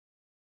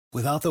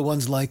Without the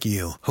ones like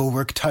you, who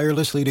work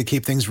tirelessly to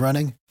keep things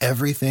running,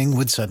 everything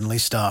would suddenly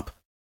stop.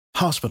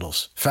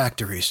 Hospitals,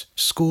 factories,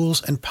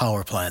 schools, and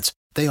power plants,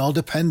 they all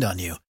depend on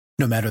you.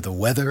 No matter the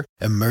weather,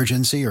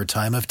 emergency, or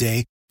time of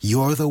day,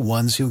 you're the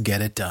ones who get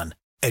it done.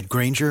 At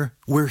Grainger,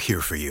 we're here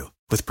for you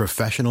with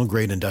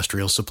professional-grade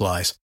industrial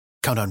supplies.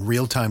 Count on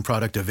real-time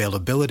product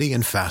availability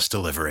and fast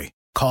delivery.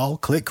 Call,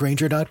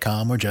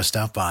 clickgrainger.com, or just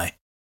stop by.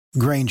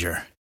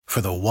 Grainger, for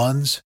the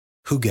ones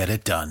who get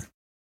it done.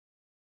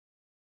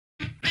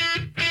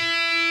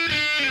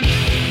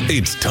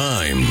 It's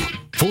time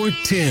for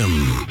Tim.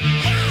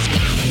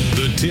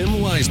 The Tim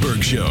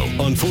Weisberg Show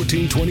on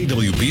 1420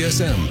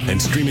 WBSM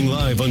and streaming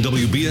live on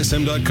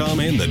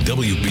WBSM.com and the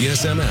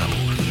WBSM app.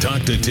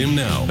 Talk to Tim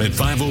now at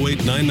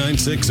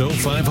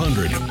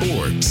 508-996-0500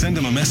 or send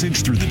him a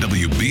message through the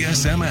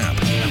WBSM app.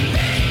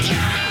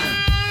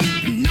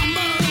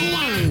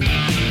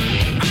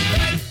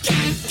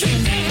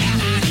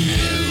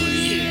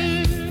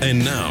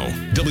 And now,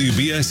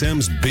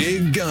 WBSM's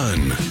big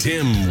gun,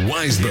 Tim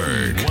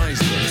Weisberg.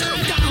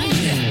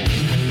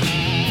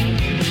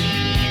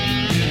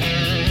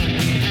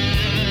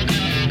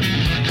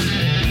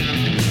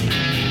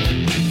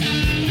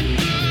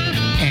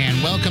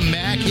 And welcome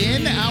back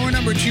in hour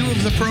number 2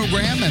 of the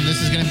program, and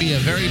this is going to be a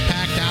very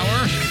packed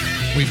hour.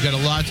 We've got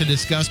a lot to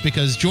discuss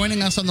because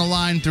joining us on the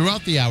line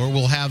throughout the hour,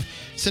 we'll have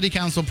City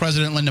Council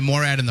President Linda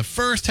Morad in the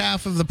first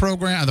half of the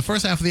program. The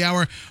first half of the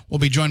hour, we'll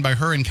be joined by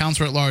her and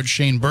Councilor at Large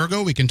Shane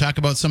Burgo. We can talk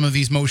about some of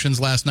these motions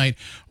last night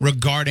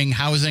regarding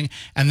housing.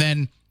 And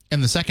then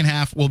in the second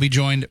half, we'll be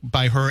joined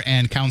by her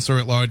and Councilor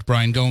at Large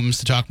Brian Gomes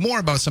to talk more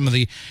about some of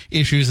the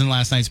issues in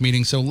last night's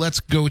meeting. So let's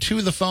go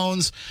to the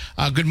phones.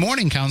 Good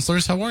morning,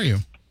 councilors. How are you?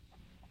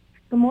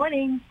 Good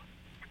morning.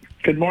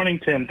 Good morning,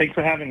 Tim. Thanks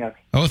for having us.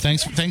 Oh,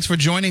 thanks for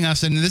joining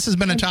us. And this has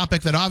been a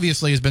topic that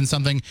obviously has been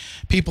something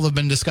people have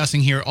been discussing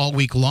here all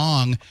week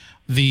long.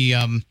 The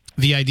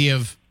idea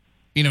of,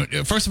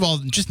 first of all,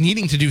 just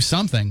needing to do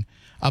something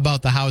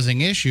about the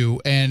housing issue.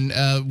 And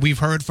we've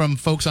heard from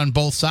folks on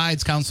both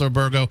sides, Councilor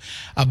Burgo,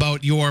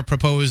 about your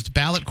proposed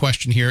ballot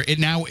question here. It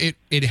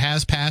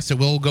has passed. It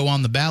will go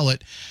on the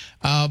ballot.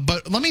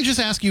 But let me just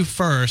ask you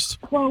first.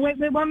 Well, wait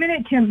 1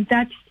 minute, Tim.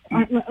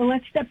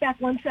 Let's step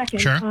back 1 second.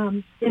 Sure.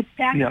 It's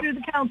passed through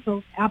the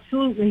council,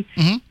 absolutely.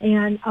 Mm-hmm.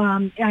 And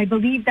I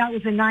believe that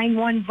was a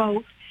 9-1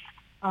 vote.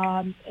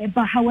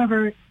 But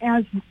however,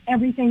 as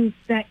everything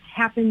that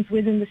happens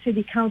within the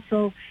city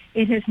council,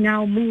 it has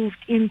now moved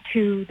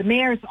into the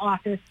mayor's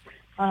office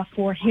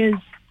for his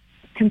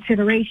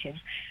consideration.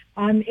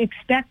 I'm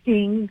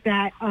expecting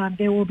that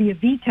there will be a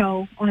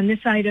veto on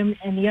this item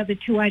and the other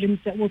 2 items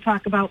that we'll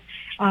talk about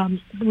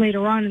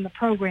later on in the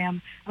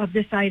program of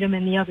this item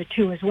and the other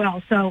 2 as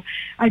well. So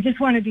I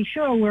just want to be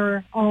sure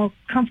we're all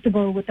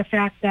comfortable with the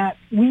fact that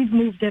we've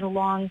moved it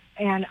along,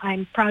 and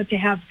I'm proud to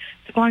have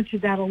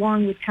sponsored that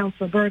along with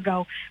Councilor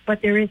Burgo.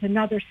 But there is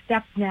another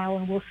step now,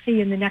 and we'll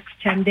see in the next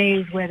 10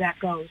 days where that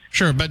goes.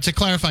 Sure, but to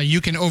clarify,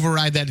 you can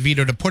override that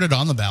veto to put it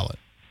on the ballot.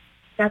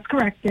 That's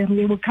correct, and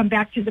we will come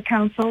back to the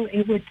council.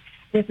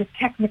 There's a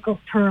technical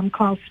term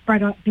called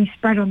be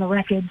spread on the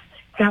records.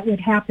 That would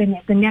happen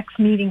at the next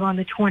meeting on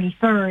the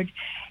 23rd,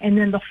 and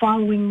then the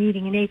following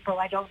meeting in April,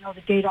 I don't know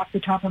the date off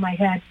the top of my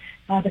head,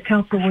 the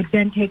council would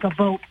then take a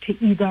vote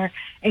to either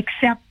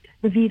accept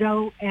the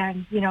veto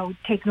and,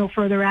 take no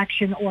further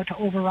action, or to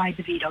override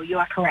the veto. You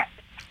are correct.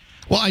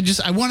 Well,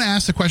 I want to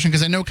ask the question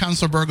because I know,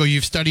 Councilor Burgo,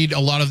 you've studied a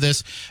lot of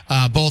this,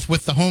 both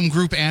with the home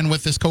group and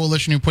with this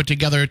coalition you put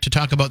together to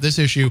talk about this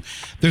issue.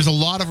 There's a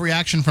lot of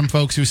reaction from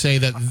folks who say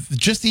that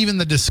just even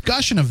the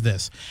discussion of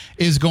this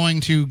is going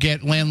to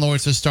get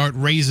landlords to start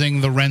raising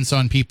the rents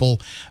on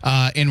people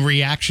in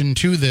reaction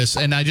to this.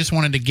 And I just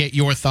wanted to get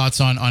your thoughts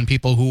on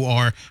people who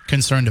are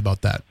concerned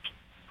about that.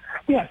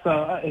 Yes,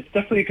 it's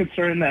definitely a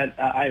concern that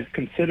I've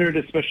considered,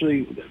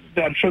 especially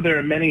I'm sure there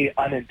are many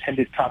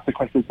unintended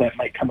consequences that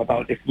might come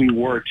about if we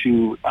were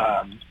to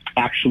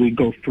actually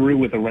go through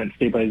with a rent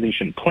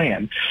stabilization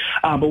plan.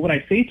 But what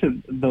I say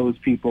to those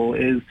people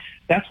is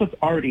that's what's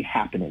already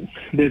happening.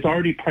 There's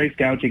already price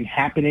gouging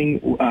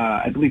happening.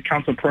 I believe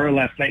Councilor Pereira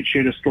last night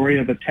shared a story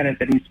of a tenant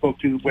that he spoke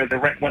to where the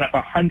rent went up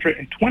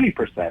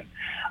 120%.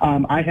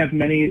 I have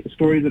many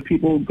stories of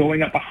people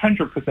going up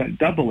 100%,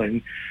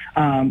 doubling,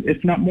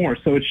 if not more.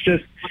 So it's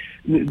just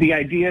the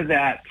idea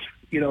that,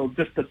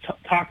 just the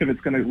talk of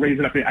it's going to raise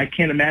it up. I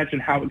can't imagine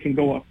how it can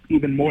go up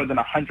even more than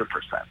 100%.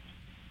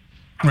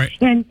 Right.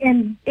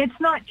 And it's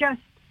not just,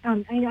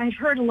 I've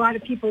heard a lot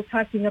of people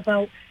talking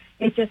about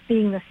it just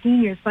being the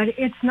seniors, but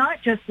it's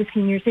not just the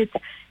seniors.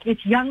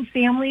 It's young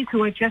families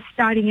who are just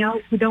starting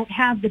out, who don't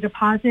have the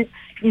deposit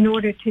in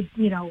order to,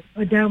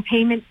 a down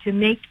payment to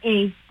make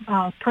a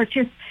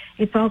purchase.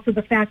 It's also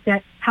the fact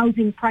that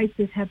housing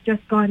prices have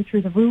just gone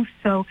through the roof,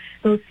 so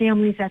those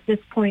families at this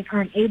point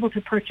aren't able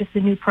to purchase a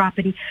new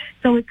property.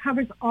 So it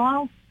covers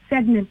all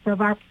segments of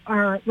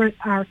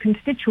our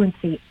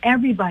constituency.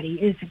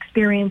 Everybody is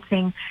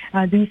experiencing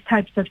these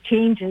types of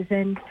changes,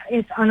 and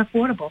it's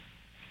unaffordable.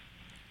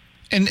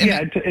 And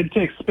to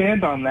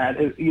expand on that,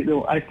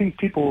 I think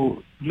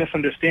people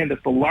misunderstand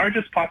that the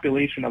largest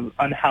population of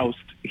unhoused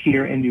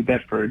here in New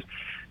Bedford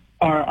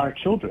are our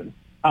children,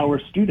 our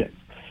students.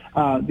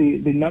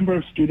 The number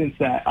of students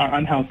that are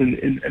unhoused,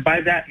 and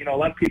by that, a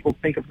lot of people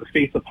think of the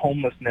face of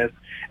homelessness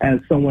as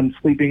someone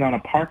sleeping on a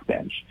park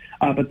bench.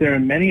 But there are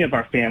many of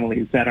our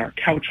families that are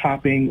couch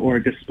hopping or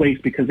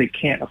displaced because they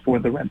can't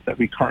afford the rents that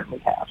we currently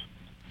have.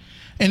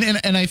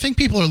 And I think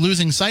people are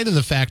losing sight of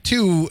the fact,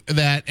 too,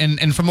 that,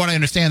 and from what I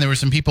understand, there were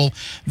some people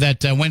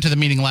that went to the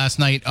meeting last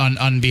night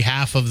on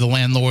behalf of the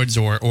landlords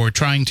or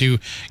trying to,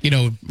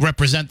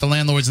 represent the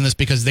landlords in this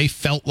because they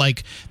felt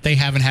like they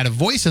haven't had a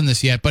voice in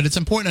this yet. But it's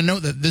important to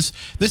note that this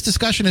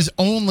discussion is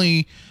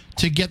only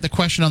to get the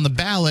question on the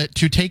ballot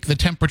to take the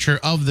temperature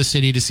of the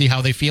city to see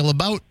how they feel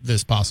about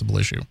this possible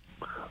issue.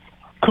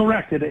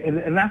 Correct,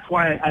 and that's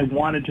why I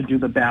wanted to do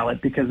the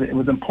ballot, because it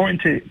was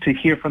important to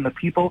hear from the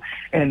people.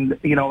 And,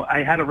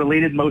 I had a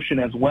related motion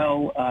as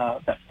well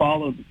that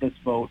followed this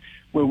vote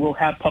where we'll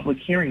have public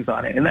hearings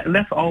on it. And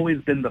that's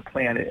always been the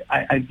plan.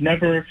 I've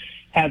never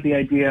had the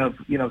idea of,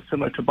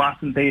 similar to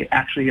Boston, they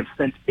actually have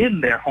sent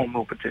in their home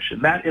rule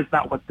petition. That is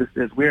not what this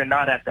is. We're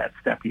not at that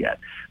step yet.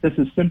 This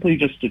is simply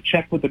just to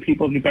check with the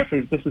people of New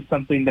Bedford if this is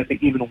something that they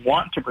even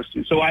want to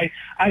pursue. So I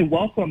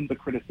welcome the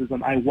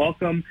criticism. I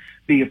welcome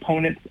the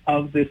opponents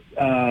of this,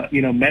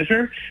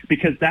 measure,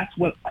 because that's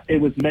what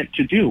it was meant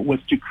to do, was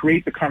to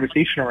create the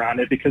conversation around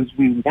it, because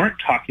we weren't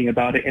talking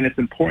about it. And it's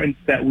important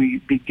that we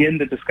begin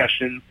the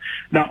discussions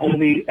not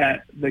only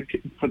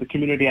for the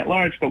community at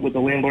large, but with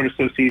the landlord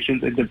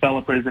associations and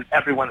developers and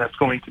everyone that's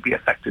going to be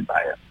affected by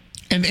it.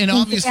 And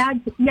obviously,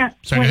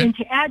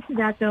 to add to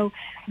that, though,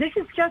 this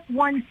is just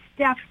one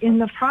step in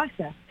the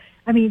process.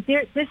 I mean,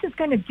 this is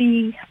going to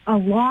be a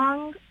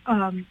long,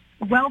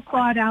 well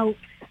thought out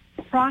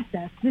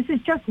process. This is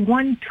just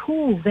one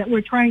tool that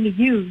we're trying to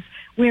use,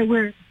 where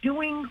we're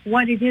doing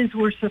what it is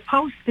we're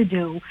supposed to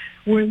do.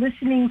 We're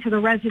listening to the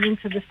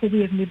residents of the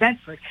city of New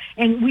Bedford.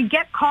 And we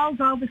get calls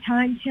all the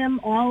time, Tim.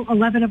 All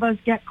 11 of us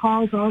get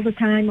calls all the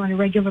time on a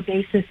regular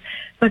basis.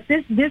 But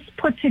this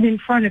puts it in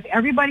front of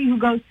everybody who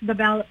goes to the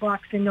ballot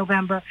box in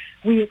November.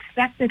 We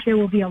expect that there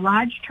will be a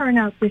large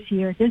turnout this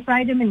year, this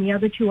item and the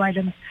other two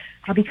items,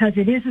 because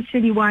it is a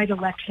citywide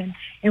election.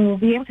 And we'll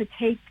be able to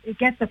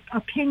get the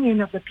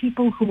opinion of the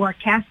people who are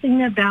casting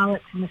their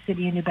ballots in the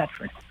city of New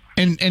Bedford.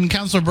 And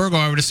Councilor Burgo,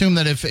 I would assume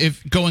that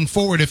if going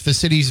forward, if the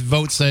city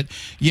votes that,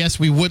 yes,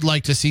 we would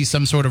like to see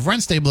some sort of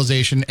rent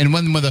stabilization, and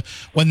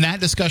when that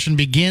discussion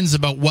begins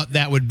about what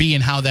that would be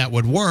and how that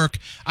would work,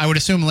 I would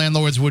assume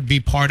landlords would be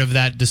part of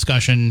that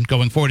discussion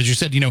going forward. As you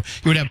said, you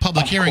would have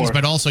public hearings,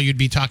 but also you'd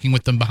be talking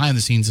with them behind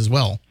the scenes as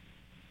well.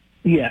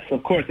 Yes,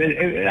 of course.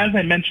 As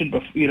I mentioned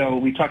before,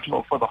 we talked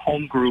about for the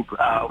home group,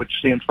 which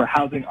stands for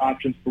Housing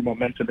Options for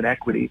Momentum and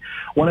Equity.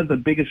 One of the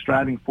biggest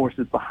driving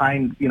forces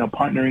behind,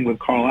 partnering with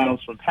Carl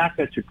Adams from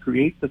PACA to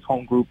create this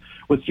home group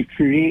was to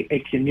create a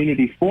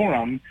community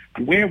forum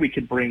where we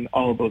could bring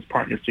all of those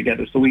partners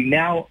together. So we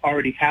now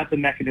already have the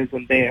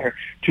mechanism there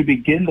to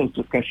begin those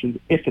discussions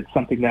if it's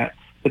something that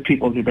the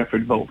people of New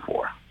Bedford vote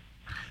for.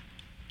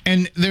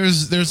 And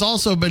there's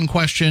also been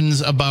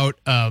questions about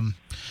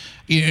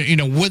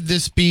would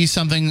this be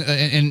something,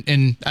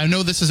 and I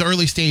know this is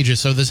early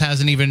stages, so this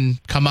hasn't even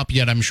come up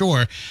yet, I'm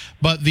sure,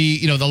 but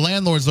the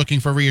landlord's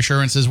looking for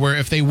reassurances where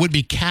if they would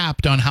be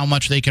capped on how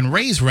much they can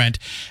raise rent,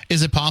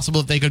 is it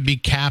possible that they could be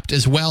capped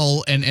as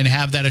well and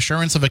have that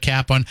assurance of a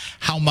cap on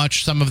how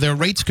much some of their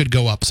rates could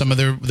go up, some of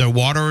their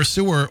water or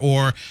sewer,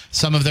 or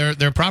some of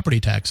their property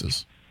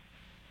taxes?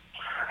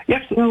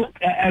 Yes.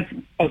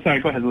 Sorry,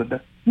 go ahead,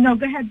 Linda. No,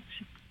 go ahead,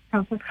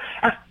 Councilor.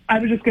 I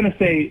was just going to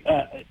say,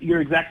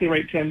 you're exactly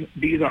right, Tim.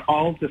 These are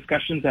all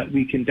discussions that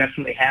we can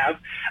definitely have.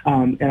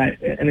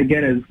 And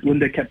again, as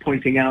Linda kept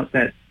pointing out,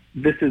 that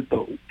this is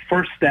the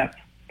first step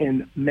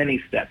in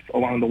many steps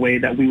along the way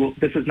that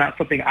this is not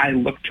something I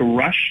look to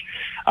rush.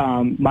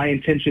 My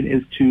intention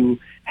is to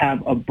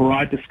have a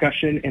broad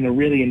discussion and a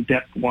really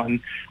in-depth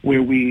one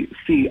where we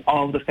see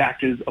all of the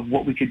factors of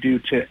what we could do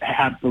to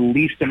have the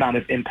least amount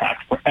of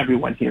impact for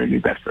everyone here in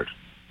New Bedford.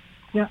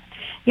 Yep.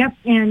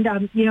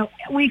 And,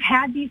 we've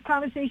had these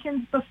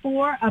conversations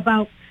before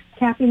about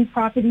capping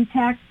property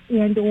tax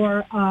and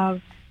or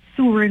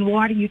sewer and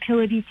water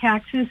utility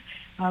taxes.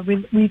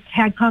 We've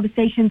had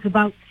conversations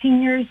about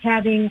seniors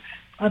having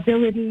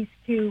abilities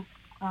to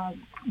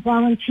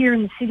volunteer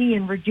in the city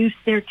and reduce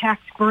their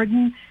tax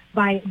burden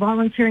by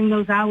volunteering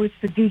those hours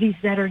for duties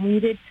that are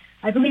needed.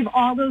 I believe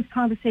all those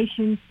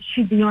conversations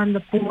should be on the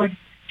board,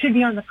 should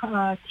be on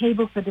the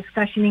table for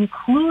discussion,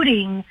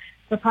 including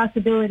the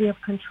possibility of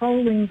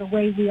controlling the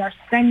way we are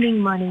spending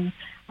money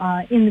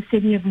in the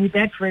city of New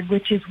Bedford,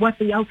 which is what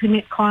the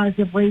ultimate cause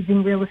of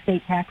raising real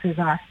estate taxes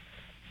are.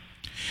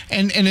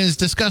 And as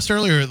discussed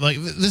earlier, like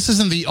this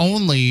isn't the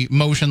only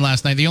motion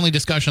last night, the only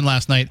discussion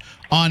last night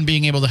on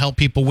being able to help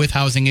people with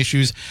housing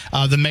issues.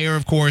 The mayor,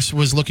 of course,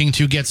 was looking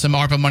to get some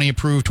ARPA money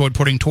approved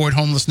toward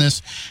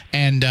homelessness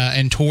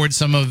and towards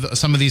some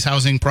of these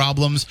housing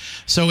problems.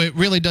 So it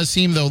really does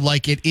seem, though,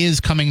 like it is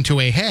coming to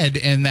a head,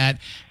 and that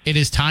it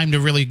is time to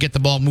really get the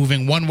ball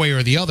moving one way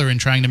or the other in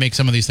trying to make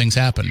some of these things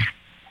happen.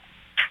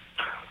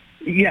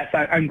 Yes,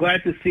 I'm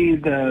glad to see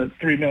the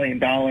 $3 million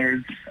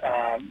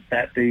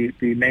that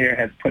the mayor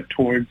has put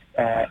towards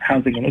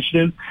housing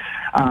initiatives.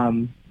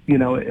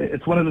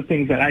 It's one of the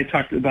things that I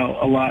talked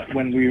about a lot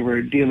when we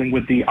were dealing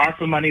with the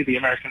ARPA money, the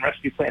American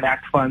Rescue Plan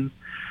Act funds.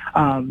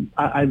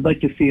 I'd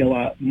like to see a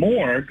lot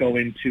more go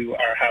into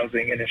our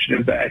housing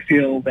initiatives. I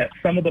feel that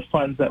some of the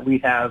funds that we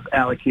have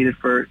allocated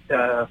for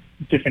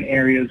different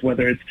areas,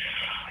 whether it's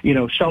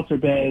shelter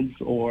beds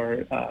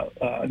or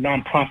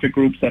nonprofit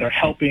groups that are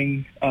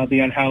helping the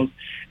unhoused,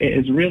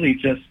 is really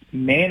just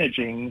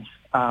managing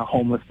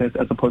homelessness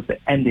as opposed to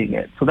ending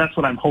it. So that's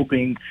what I'm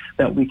hoping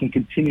that we can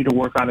continue to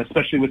work on,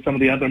 especially with some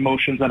of the other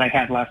motions that I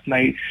had last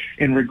night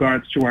in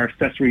regards to our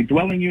accessory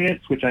dwelling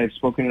units, which I've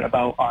spoken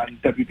about on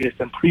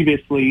WBSM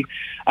previously,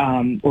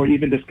 or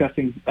even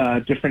discussing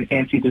different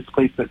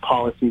anti-displacement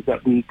policies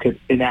that we could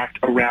enact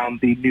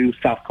around the new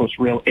South Coast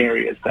Rail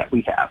areas that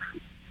we have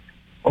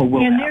or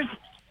will have.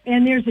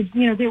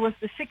 There was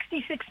the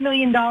 $66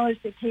 million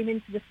that came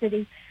into the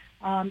city.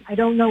 I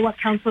don't know what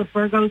Councilor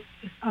Burgo's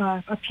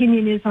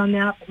opinion is on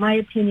that, but my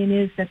opinion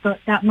is that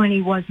that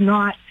money was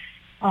not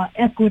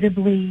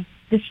equitably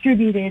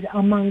distributed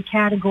among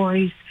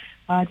categories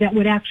that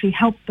would actually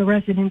help the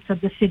residents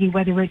of the city,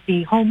 whether it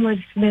be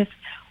homelessness,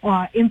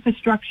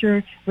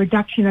 infrastructure,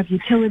 reduction of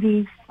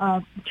utility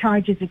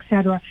charges,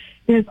 etc.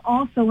 There's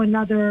also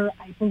another,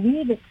 I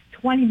believe it's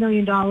 $20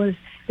 million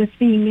that's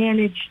being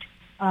managed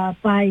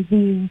by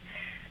the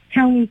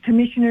county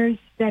commissioners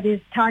that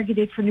is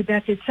targeted for New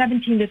Bedford,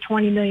 $17 to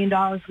 $20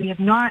 million. We have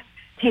not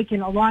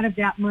taken a lot of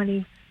that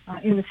money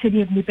in the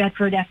city of New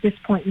Bedford at this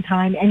point in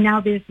time. And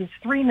now there's this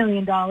 $3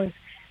 million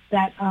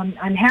that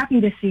I'm happy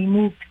to see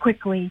moved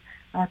quickly,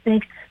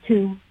 thanks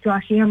to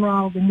Josh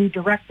Amaral, the new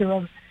director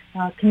of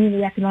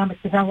Community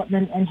Economic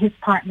Development, and his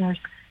partners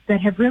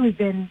that have really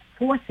been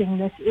forcing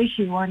this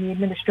issue on the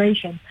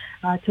administration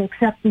to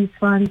accept these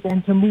funds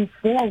and to move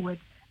forward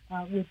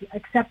with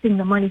accepting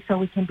the money so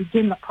we can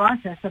begin the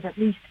process of at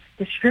least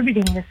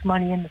distributing this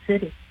money in the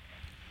city.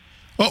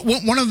 Well,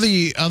 one of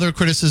the other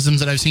criticisms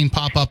that I've seen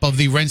pop up of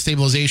the rent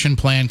stabilization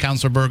plan,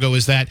 Councilor Burgo,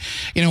 is that,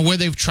 where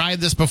they've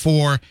tried this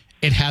before,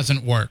 it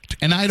hasn't worked.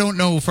 And I don't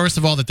know, first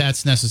of all, that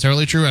that's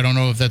necessarily true. I don't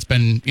know if that's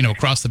been,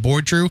 across the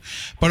board true.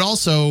 But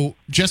also,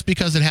 just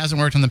because it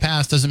hasn't worked in the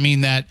past doesn't mean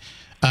that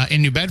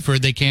in New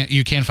Bedford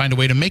you can't find a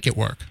way to make it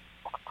work.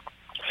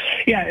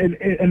 Yeah,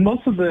 and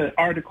most of the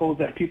articles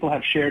that people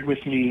have shared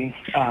with me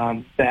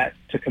that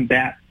to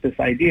combat this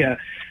idea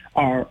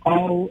are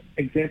all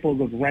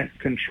examples of rent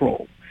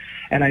control.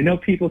 And I know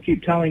people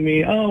keep telling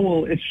me, oh,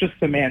 well, it's just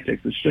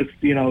semantics. It's just,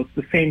 it's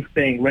the same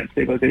thing, rent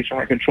stabilization,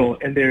 rent control.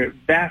 And they're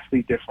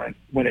vastly different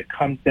when it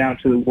comes down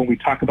to when we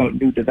talk about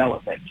new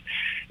development.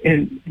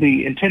 And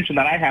the intention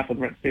that I have with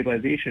rent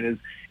stabilization is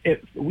if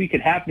we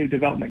could have new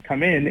development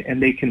come in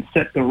and they can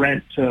set the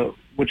rent to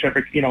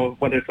whichever,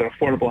 whether it's an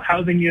affordable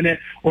housing unit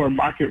or a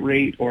market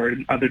rate, or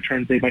in other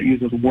terms they might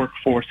use as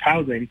workforce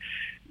housing,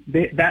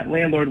 that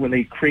landlord, when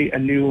they create a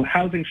new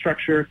housing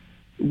structure,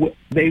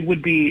 they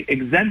would be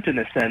exempt in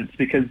a sense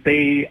because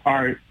they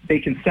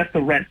can set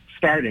the rent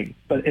starting.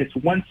 But it's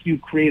once you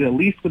create a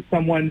lease with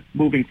someone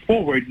moving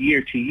forward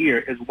year to year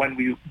is when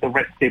the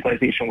rent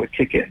stabilization would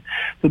kick in.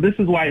 So this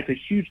is why it's a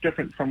huge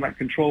difference from rent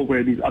control,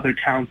 where these other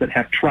towns that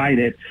have tried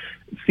it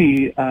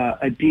see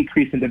a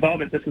decrease in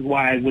development. This is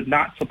why I would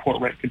not support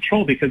rent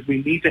control, because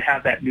we need to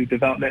have that new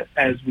development.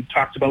 As we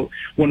talked about,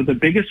 one of the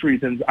biggest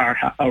reasons our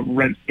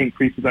rent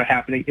increases are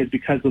happening is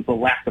because of the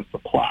lack of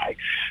supply.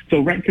 So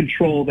rent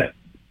control that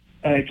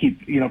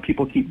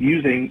people keep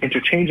using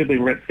interchangeably,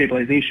 rent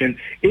stabilization,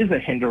 is a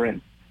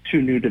hindrance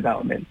to new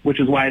development,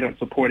 which is why I don't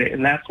support it.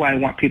 And that's why I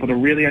want people to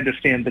really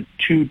understand the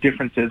two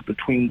differences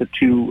between the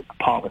two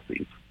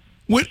policies.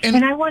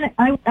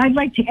 I'd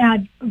like to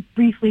add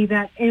briefly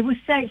that it was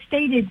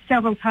stated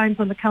several times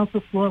on the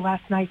council floor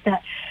last night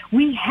that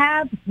we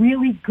have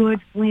really good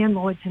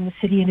landlords in the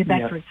city of New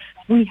Bedford.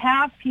 Yes. We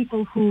have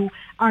people who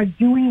are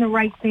doing the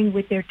right thing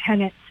with their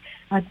tenants.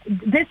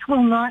 This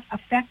will not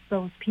affect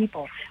those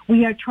people.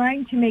 We are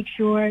trying to make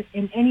sure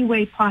in any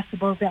way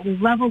possible that we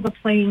level the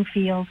playing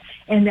field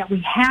and that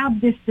we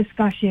have this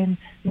discussion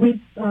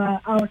with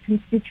our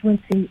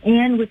constituency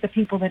and with the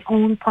people that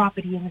own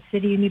property in the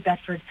city of New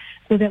Bedford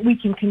so that we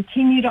can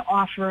continue to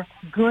offer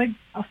good,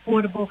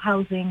 affordable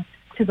housing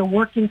to the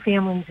working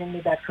families in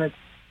New Bedford.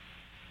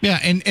 Yeah,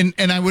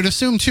 and I would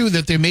assume, too,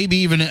 that there may be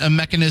even a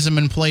mechanism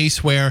in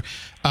place where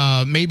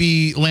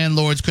maybe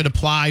landlords could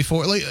apply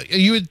for, like,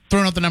 you had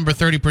thrown out the number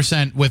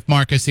 30% with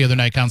Marcus the other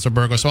night, Councilor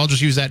Burgo, so I'll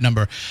just use that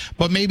number.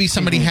 But maybe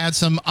somebody had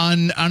some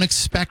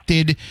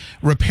unexpected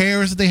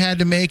repairs that they had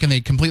to make and they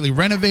completely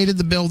renovated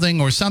the building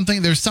or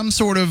something. There's some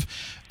sort of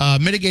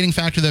mitigating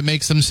factor that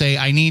makes them say,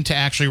 I need to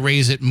actually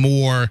raise it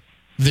more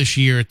this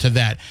year to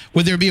that.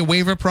 Would there be a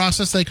waiver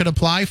process they could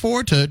apply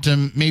for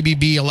to maybe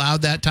be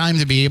allowed that time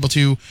to be able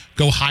to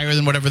go higher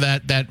than whatever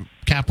that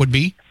cap would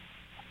be?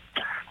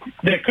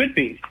 There could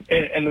be.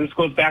 And this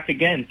goes back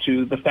again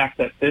to the fact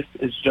that this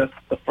is just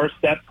the first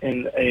step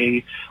in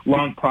a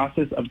long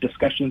process of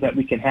discussions that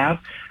we can have.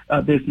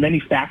 There's many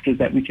factors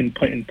that we can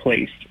put in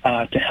place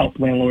to help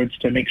landlords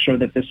to make sure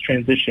that this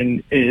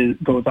transition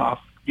goes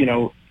off,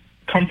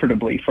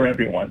 comfortably for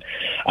everyone.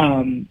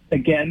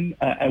 Again,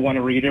 I want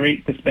to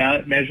reiterate, this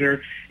ballot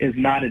measure is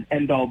not an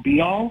end-all,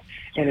 be-all,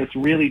 and it's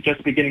really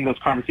just beginning those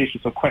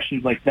conversations, so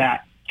questions like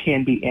that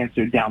can be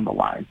answered down the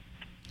line.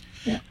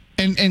 Yeah.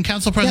 And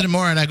Council President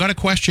Morad, I got a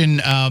question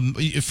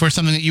for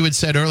something that you had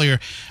said earlier,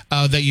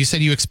 that you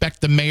said you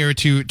expect the mayor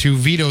to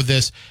veto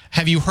this.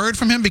 Have you heard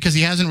from him? Because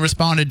he hasn't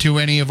responded to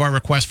any of our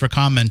requests for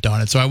comment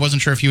on it, so I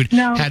wasn't sure if you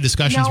had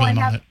discussions with him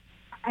on it.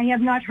 I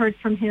have not heard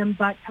from him,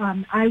 but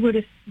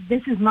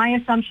this is my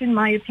assumption,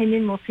 my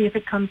opinion. We'll see if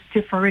it comes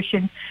to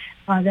fruition,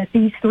 that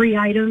these three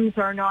items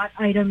are not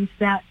items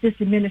that this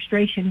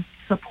administration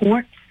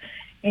supports.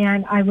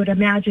 And I would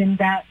imagine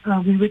that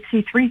we would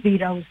see three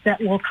vetoes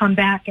that will come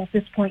back at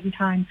this point in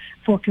time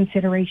for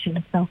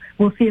consideration. So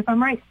we'll see if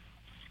I'm right.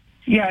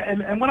 Yeah,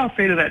 and what I'll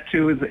say to that,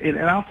 too, is, and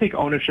I'll take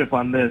ownership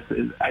on this,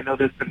 is I know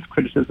there's been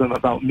criticism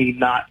about me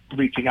not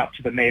reaching out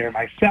to the mayor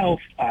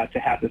myself to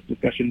have this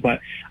discussion, but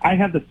I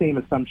have the same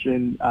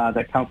assumption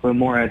that Councilor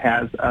Morad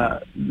has,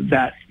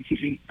 that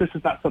this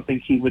is not something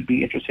he would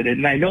be interested in.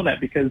 And I know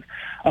that because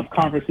of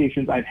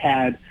conversations I've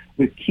had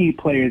with key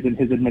players in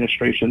his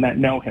administration that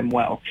know him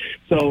well.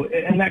 So,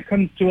 and that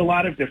comes to a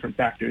lot of different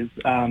factors.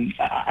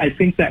 I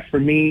think that for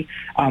me,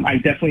 I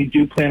definitely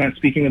do plan on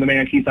speaking with the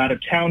mayor. He's out of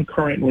town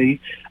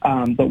currently,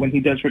 but when he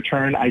does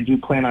return, I do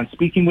plan on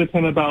speaking with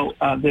him about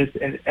this.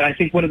 And I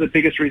think one of the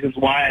biggest reasons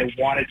why I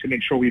wanted to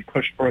make sure we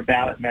pushed for a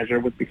ballot measure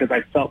was because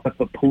I felt that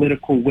the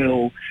political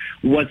will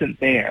wasn't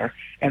there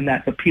and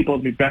that the people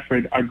of New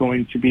Bedford are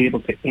going to be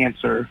able to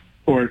answer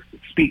or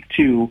speak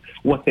to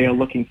what they are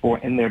looking for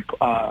in their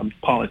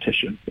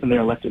politicians and their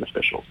elected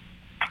officials.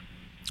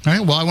 All right.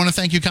 Well, I want to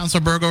thank you,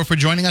 Councilor Burgo, for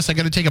joining us. I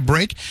got to take a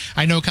break.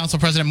 I know Council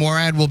President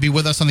Morad will be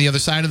with us on the other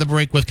side of the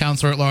break with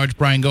Councilor at Large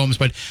Brian Gomes.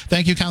 But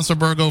thank you, Councilor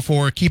Burgo,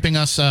 for keeping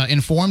us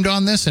informed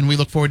on this, and we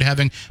look forward to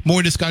having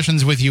more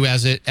discussions with you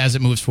as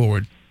it moves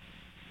forward.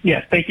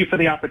 Yes, thank you for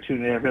the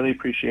opportunity. I really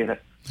appreciate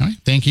it. All right.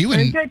 Thank you.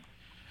 Very good.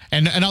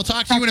 And I'll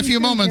talk to you in a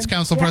few moments,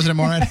 Council President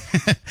Morad.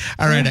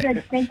 All right.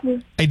 Good. Thank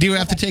you. I do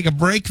have to take a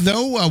break,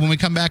 though. When we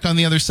come back on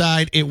the other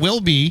side, it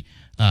will be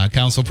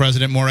Council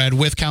President Morad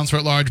with Councilor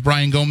at Large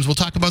Brian Gomes. We'll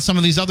talk about some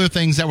of these other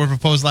things that were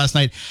proposed last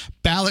night,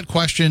 ballot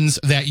questions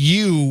that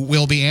you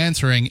will be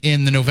answering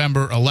in the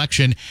November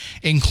election,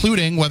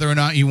 including whether or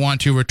not you want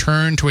to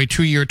return to a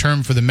 2-year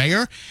term for the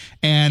mayor,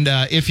 and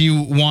if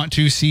you want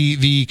to see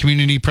the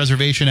Community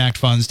Preservation Act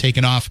funds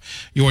taken off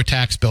your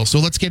tax bill. So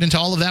let's get into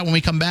all of that when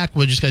we come back.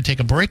 We're just going to take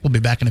a break. We'll be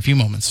back in a few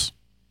moments.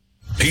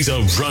 He's a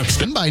rock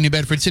star. By New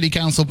Bedford City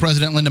Council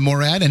President Linda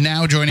Morad, and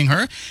now joining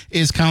her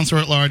is Councilor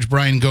at Large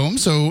Brian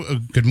Gomes. So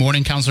good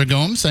morning, Councilor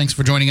Gomes. Thanks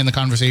for joining in the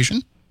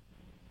conversation.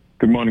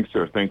 Good morning,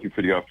 sir. Thank you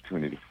for the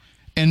opportunity.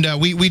 And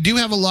we do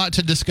have a lot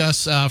to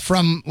discuss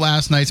from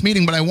last night's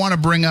meeting, but I want to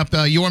bring up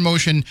your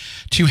motion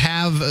to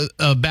have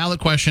a ballot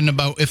question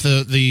about if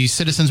the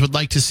citizens would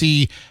like to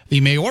see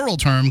the mayoral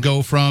term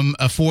go from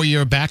a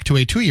 4-year back to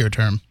a 2-year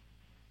term.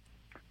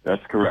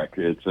 That's correct.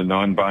 It's a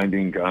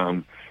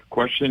non-binding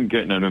question,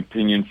 getting an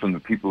opinion from the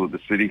people of the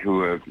city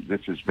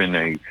this has been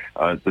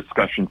a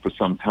discussion for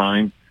some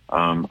time.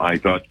 I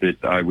thought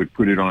that I would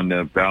put it on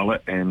the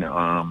ballot and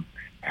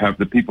have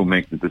the people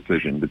make the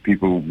decision. The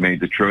people made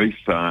the choice.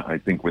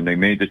 I think when they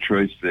made the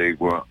choice, they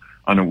were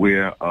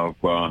unaware of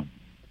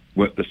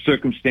what the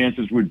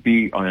circumstances would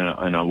be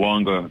on a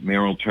longer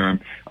mayoral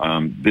term.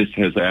 This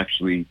has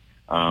actually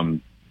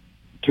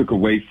took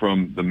away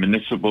from the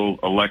municipal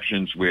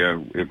elections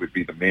where it would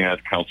be the mayor,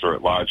 councilor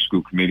at large,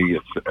 school committee,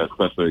 et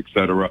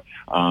cetera.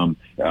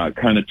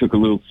 Kind of took a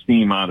little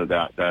steam out of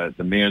that.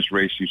 The mayor's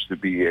race used to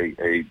be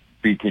a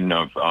beacon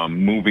of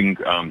moving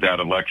that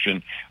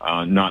election.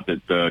 Not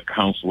that the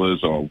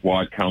councilors or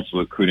ward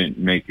councilor couldn't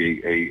make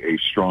a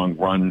strong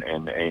run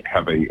and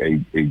have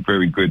a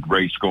very good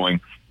race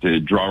going to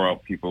draw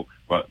out people,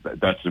 but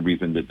that's the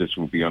reason that this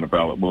will be on a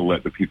ballot. We'll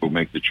let the people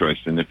make the choice,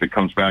 and if it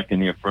comes back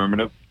in the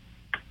affirmative,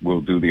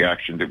 we'll do the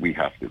action that we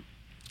have to.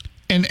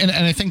 And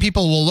I think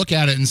people will look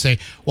at it and say,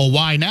 well,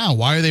 why now?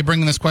 Why are they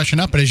bringing this question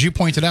up? But as you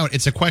pointed out,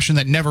 it's a question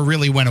that never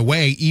really went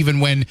away. Even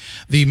when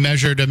the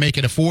measure to make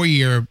it a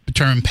 4-year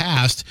term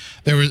passed,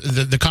 there was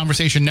the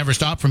conversation never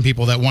stopped from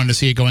people that wanted to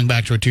see it going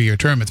back to a 2-year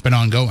term. It's been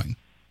ongoing.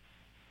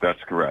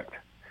 That's correct.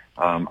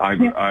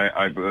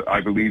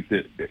 I believe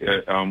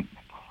that.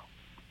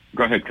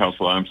 Go ahead,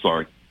 Councilor. I'm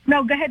sorry.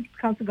 No, go ahead,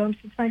 Councilor Gomes.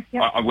 It's fine.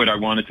 Yep. What I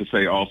wanted to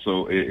say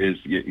also is,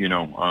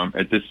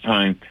 at this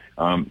time,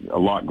 a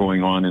lot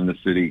going on in the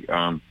city.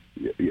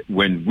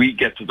 When we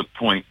get to the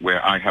point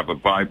where I have a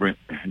vibrant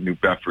New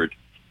Bedford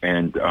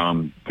and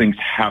things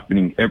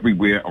happening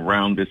everywhere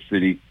around this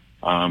city,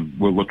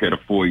 we'll look at a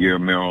 4-year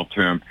mayoral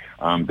term.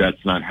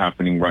 That's not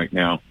happening right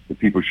now. The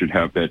people should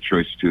have that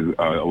choice to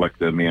elect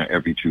the mayor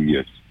every 2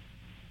 years.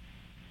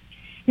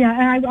 Yeah,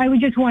 and I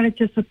would just wanted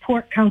to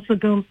support Councilor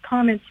Gomes'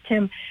 comments,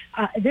 Tim.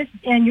 This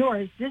and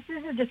yours. This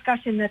is a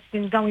discussion that's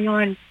been going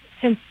on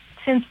since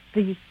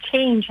the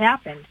change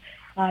happened.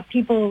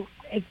 People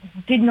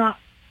did not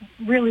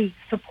really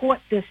support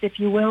this, if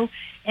you will,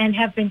 and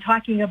have been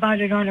talking about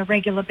it on a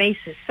regular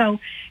basis. So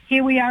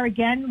here we are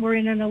again. We're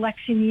in an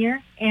election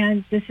year,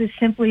 and this is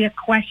simply a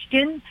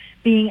question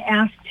being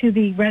asked to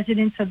the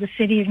residents of the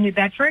city of New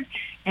Bedford,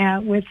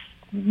 with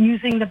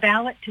using the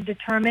ballot to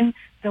determine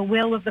the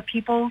will of the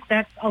people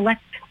that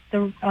elect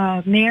the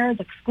mayor,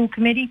 the school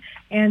committee,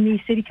 and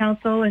the city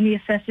council and the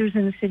assessors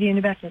in the city of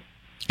New Bedford.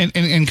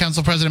 And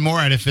Council President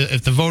Morad, if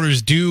the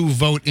voters do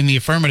vote in the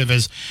affirmative,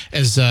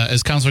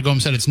 as Councilor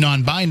Gomes said, it's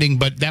non-binding,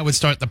 but that would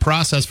start the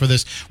process for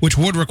this, which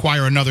would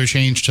require another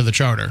change to the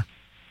charter.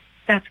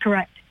 That's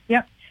correct.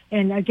 Yep.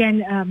 And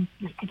again,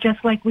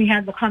 just like we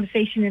had the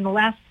conversation in the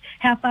last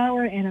half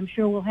hour, and I'm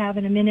sure we'll have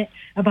in a minute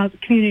about the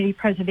Community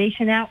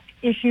Preservation Act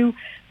issue,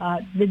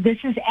 this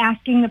is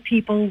asking the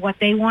people what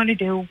they want to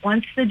do.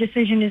 Once the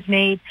decision is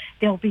made,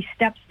 there'll be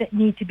steps that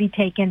need to be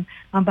taken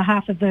on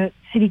behalf of the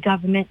city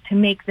government to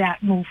make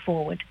that move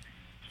forward.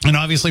 And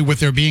obviously, with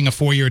there being a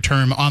 4-year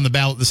term on the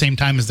ballot at the same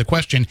time as the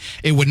question,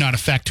 it would not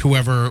affect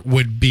whoever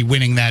would be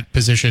winning that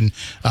position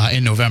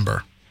in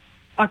November.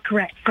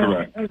 Correct. So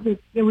Correct.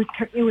 It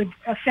would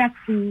affect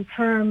the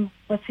term.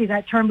 Let's see,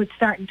 that term would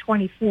start in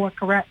 24.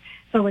 Correct.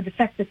 So it would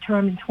affect the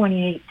term in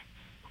 28.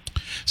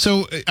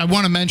 So I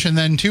want to mention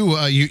then, too,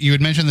 you had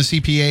mentioned the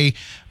CPA,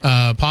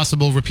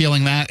 possible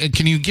repealing that.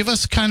 Can you give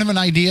us kind of an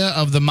idea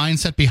of the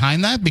mindset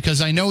behind that?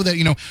 Because I know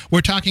that,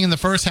 we're talking in the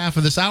first half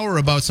of this hour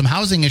about some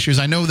housing issues.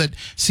 I know that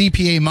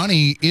CPA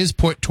money is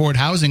put toward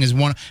housing as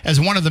one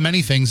of the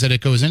many things that it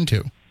goes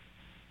into.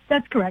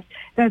 That's correct.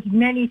 There's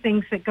many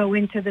things that go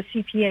into the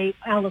CPA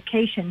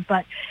allocation.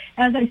 But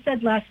as I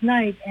said last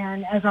night,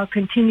 and as I'll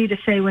continue to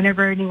say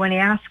whenever anyone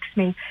asks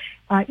me,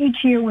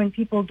 each year when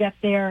people get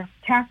their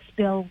tax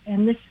bill,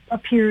 and this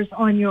appears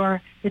on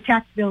the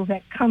tax bill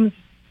that comes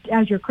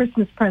as your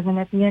Christmas present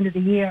at the end of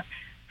the year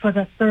for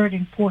the third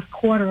and fourth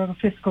quarter of a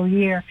fiscal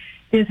year,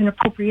 there's an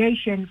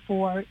appropriation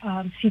for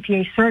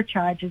CPA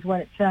surcharge is what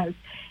it says.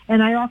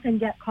 And I often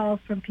get calls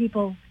from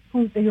people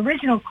who the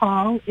original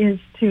call is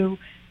to,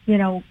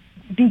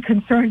 be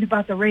concerned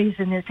about the raise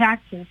in their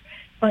taxes.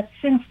 But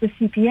since the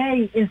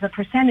CPA is a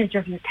percentage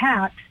of your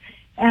tax,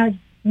 as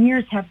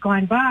years have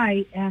gone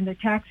by and the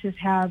taxes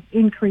have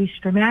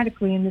increased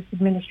dramatically in this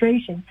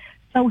administration,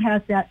 so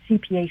has that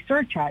CPA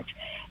surcharge.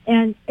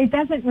 And it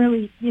doesn't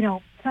really,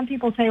 some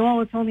people say, oh,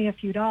 it's only a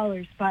few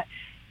dollars, but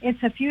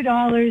it's a few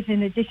dollars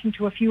in addition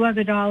to a few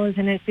other dollars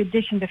and it's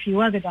addition to a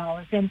few other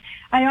dollars. And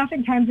I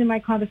oftentimes in my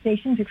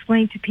conversations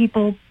explain to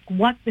people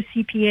what the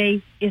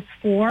CPA is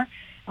for,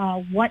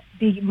 what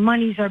the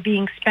monies are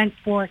being spent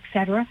for, et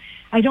cetera.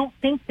 I don't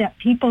think that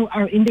people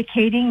are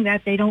indicating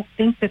that they don't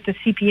think that the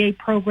CPA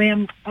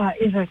program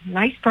is a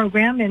nice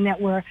program and that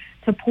we're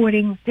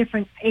supporting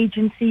different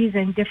agencies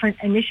and different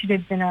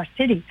initiatives in our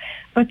city.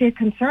 But they're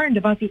concerned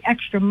about the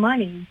extra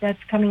money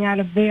that's coming out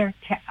of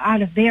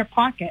their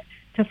pocket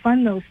to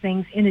fund those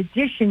things in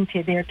addition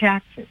to their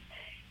taxes.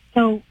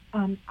 So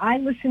I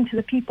listen to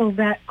the people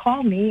that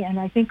call me, and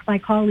I think my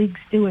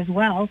colleagues do as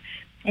well.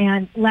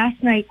 And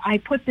last night I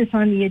put this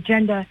on the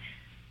agenda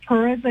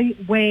per the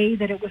way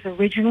that it was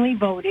originally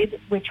voted,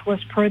 which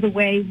was per the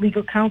way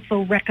legal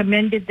counsel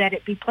recommended that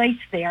it be placed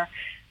there,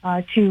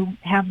 to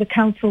have the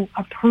council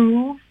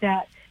approve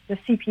that the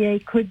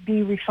CPA could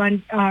be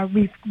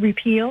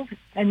repealed,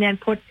 and then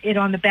put it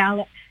on the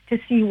ballot to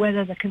see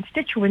whether the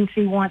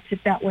constituency wants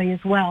it that way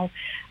as well.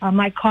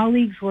 My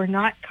colleagues were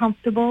not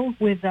comfortable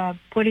with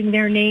putting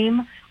their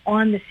name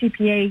on the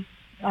CPA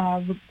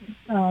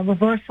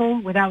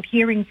reversal without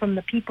hearing from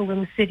the people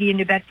in the city of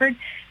New Bedford.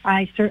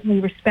 I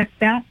certainly respect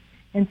that.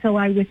 And so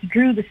I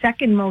withdrew the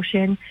second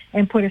motion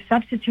and put a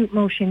substitute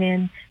motion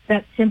in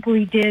that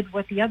simply did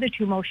what the other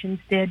two motions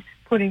did,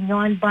 put a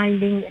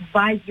non-binding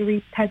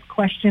advisory type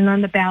question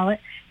on the ballot,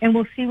 and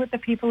we'll see what the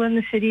people in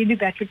the city of New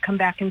Bedford come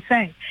back and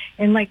say.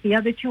 And like the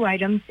other two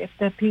items, if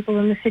the people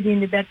in the city of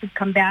New Bedford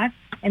come back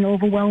and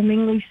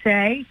overwhelmingly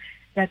say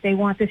that they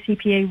want the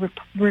CPA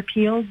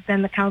repealed,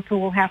 then the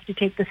council will have to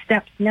take the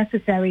steps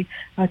necessary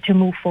to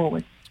move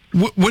forward.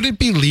 Would it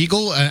be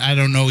legal? I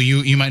don't know.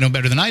 You might know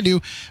better than I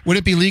do. Would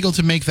it be legal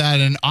to make that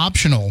an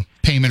optional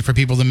payment for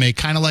people to make,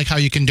 kind of like how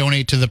you can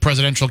donate to the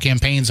presidential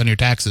campaigns on your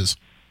taxes?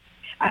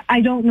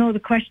 I don't know the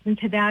question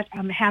to that.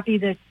 I'm happy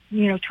to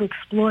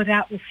explore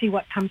that. We'll see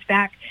what comes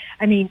back.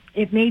 I mean,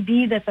 it may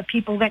be that the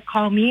people that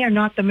call me are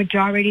not the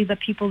majority of the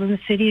people in the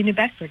city of New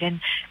Bedford,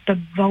 and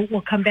the vote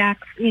will come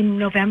back in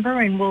November,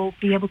 and we'll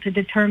be able to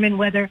determine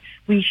whether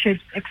we should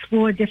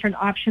explore different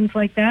options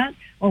like that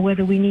or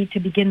whether we need to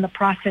begin the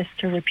process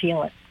to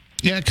repeal it.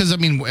 Yeah, because, I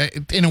mean,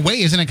 in a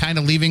way, isn't it kind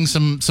of leaving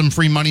some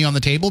free money on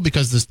the table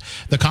because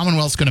the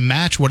Commonwealth's going to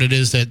match what it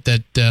is that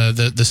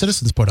the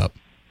citizens put up?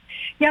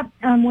 Yep.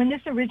 When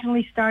this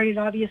originally started,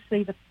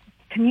 obviously, the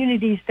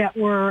communities that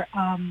were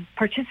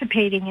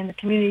participating in the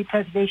Community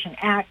Preservation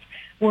Act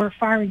were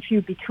far and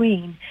few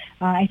between.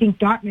 I think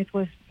Dartmouth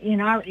was,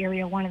 in our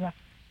area, one of the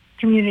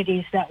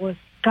communities that was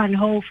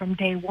gung-ho from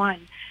day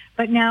one.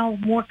 But now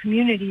more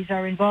communities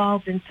are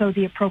involved, and so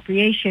the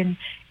appropriation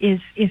is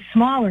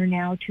smaller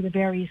now to the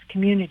various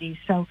communities.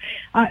 So,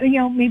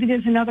 maybe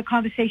there's another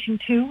conversation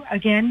too,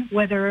 again,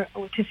 whether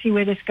to see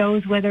where this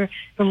goes, whether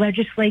the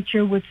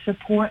legislature would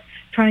support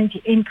trying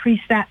to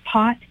increase that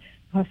pot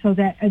so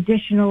that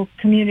additional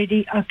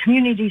communities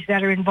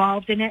that are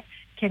involved in it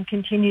can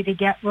continue to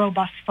get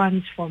robust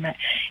funds from it.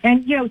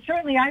 And,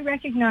 certainly I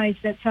recognize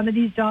that some of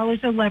these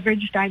dollars are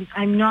leveraged.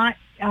 I'm not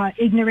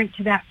ignorant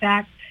to that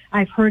fact.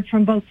 I've heard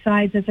from both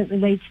sides as it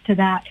relates to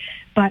that.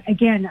 But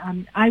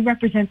again, I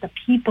represent the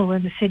people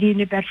in the city of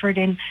New Bedford,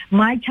 and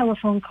my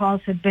telephone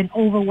calls have been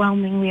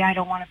overwhelmingly, I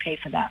don't want to pay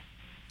for that.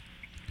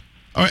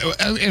 All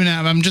right, and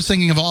I'm just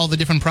thinking of all the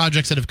different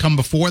projects that have come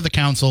before the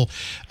council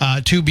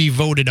to be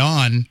voted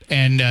on,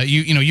 and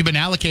you've been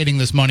allocating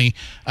this money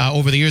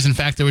over the years. In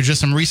fact, there were just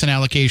some recent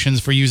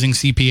allocations for using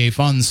CPA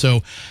funds.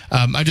 So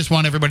I just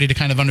want everybody to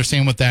kind of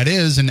understand what that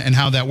is and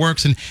how that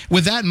works. And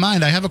with that in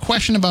mind, I have a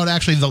question about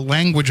actually the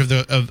language of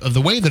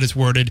the way that it's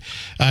worded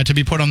to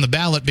be put on the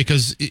ballot,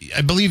 because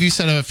I believe you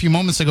said a few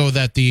moments ago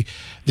that the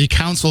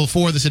council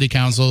for the city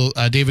council,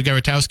 David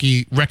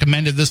Garatowski,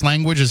 recommended this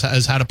language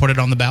as how to put it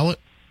on the ballot.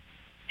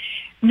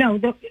 No,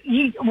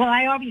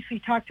 I obviously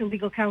talk to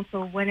legal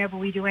counsel whenever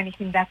we do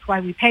anything. That's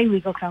why we pay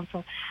legal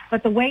counsel.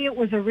 But the way it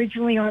was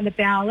originally on the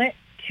ballot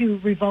to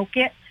revoke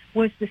it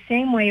was the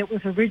same way it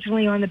was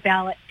originally on the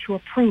ballot to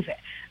approve it.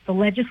 The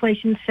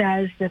legislation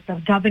says that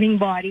the governing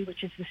body,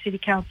 which is the city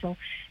council,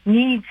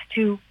 needs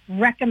to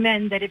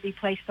recommend that it be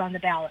placed on the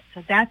ballot.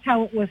 So that's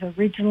how it was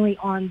originally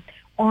on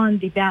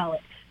the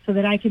ballot, so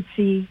that I could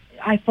see.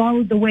 I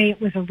followed the way it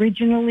was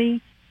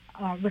originally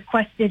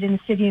requested in the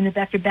city of New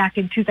Bedford back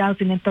in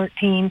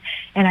 2013,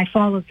 and I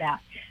followed that.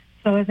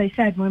 So as I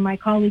said, when my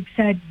colleague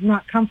said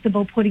not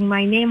comfortable putting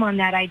my name on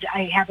that,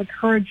 I haven't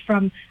heard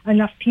from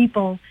enough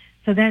people.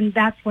 So then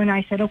that's when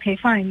I said, okay,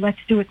 fine, let's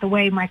do it the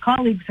way my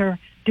colleagues are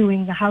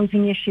doing the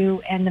housing issue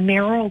and the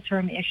mayoral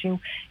term issue,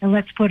 and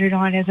let's put it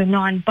on as a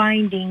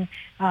non-binding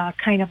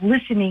kind of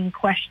listening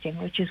question,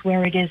 which is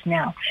where it is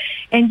now.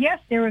 And yes,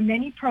 there are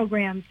many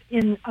programs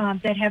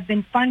that have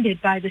been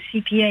funded by the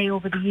CPA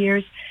over the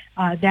years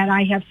that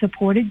I have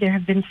supported. There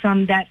have been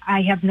some that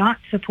I have not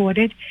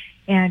supported,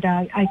 and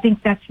I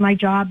think that's my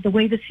job. The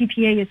way the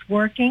CPA is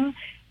working,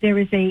 there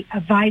is a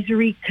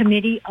advisory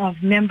committee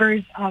of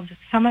members of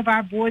some of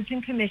our boards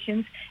and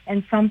commissions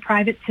and some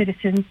private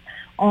citizens,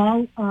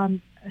 all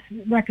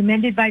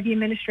recommended by the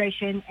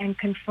administration and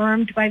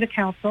confirmed by the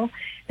council.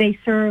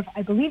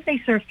 I believe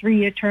they serve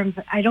 3-year terms.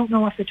 I don't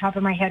know off the top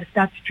of my head if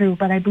that's true,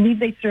 but I believe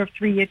they serve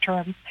 3-year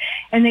terms.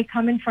 And they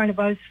come in front of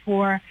us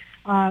for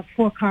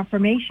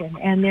confirmation.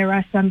 And there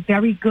are some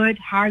very good,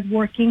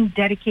 hardworking,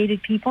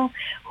 dedicated people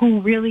who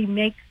really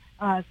make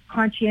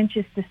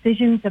conscientious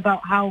decisions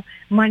about how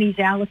money's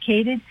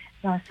allocated.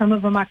 Some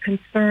of them are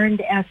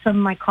concerned, as some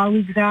of my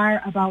colleagues are,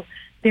 about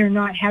there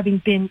not having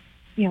been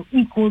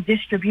equal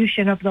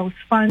distribution of those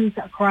funds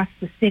across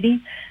the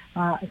city.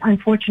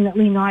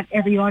 Unfortunately, not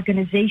every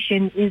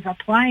organization is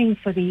applying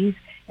for these,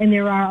 and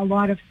there are a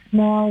lot of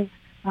small,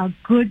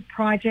 good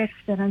projects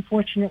that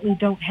unfortunately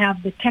don't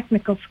have the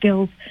technical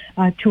skills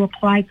to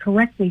apply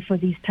correctly for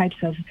these types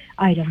of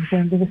items.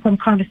 And there was some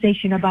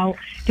conversation about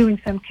doing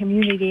some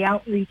community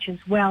outreach as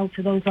well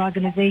to those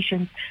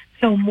organizations,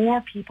 so more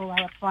people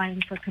are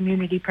applying for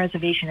Community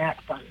Preservation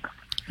Act funds.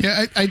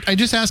 Yeah, I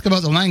just ask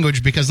about the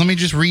language because let me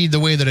just read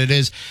the way that it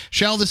is.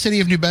 Shall the City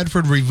of New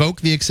Bedford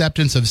revoke the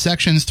acceptance of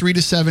sections 3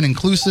 to 7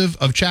 inclusive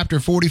of Chapter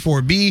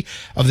 44B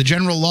of the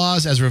general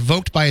laws as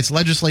revoked by its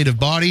legislative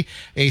body,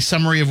 a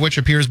summary of which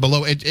appears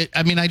below?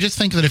 I just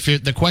think that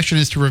if the question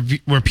is to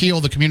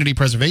repeal the Community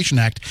Preservation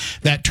Act,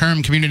 that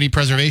term Community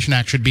Preservation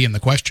Act should be in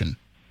the question.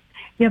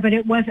 Yeah, but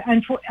it was,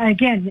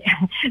 again,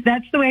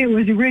 that's the way it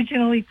was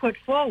originally put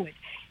forward.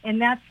 And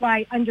that's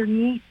why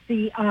underneath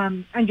the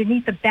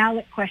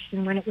ballot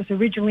question, when it was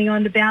originally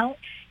on the ballot,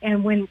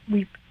 and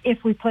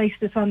if we place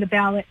this on the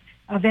ballot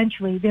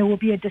eventually, there will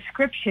be a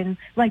description,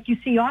 like you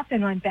see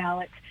often on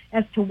ballots,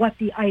 as to what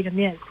the item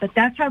is. But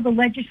that's how the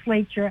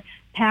legislature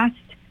passed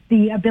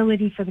the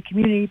ability for the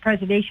Community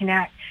Preservation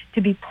Act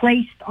to be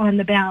placed on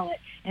the ballot.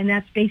 And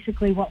that's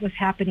basically what was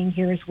happening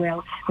here as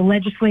well. The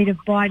legislative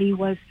body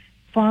was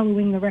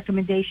following the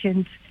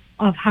recommendations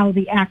of how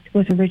the act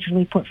was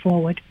originally put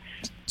forward.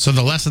 So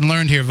the lesson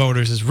learned here,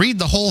 voters, is read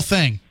the whole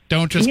thing.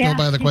 Don't just go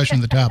by the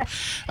question at the top.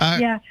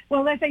 Yeah.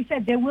 Well, as I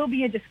said, there will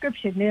be a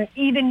description there.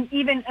 Even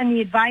in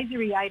the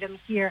advisory items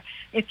here,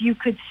 if you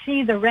could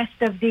see the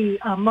rest of the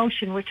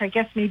motion, which I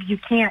guess maybe you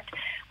can't,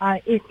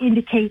 it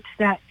indicates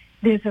that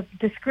there's a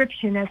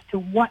description as to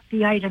what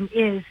the item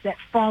is that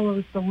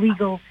follows the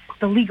legal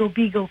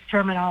beagle's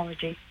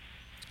terminology.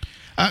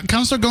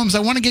 Councilor Gomes, I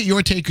want to get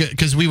your take,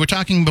 because we were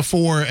talking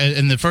before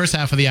in the first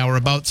half of the hour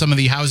about some of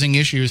the housing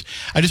issues.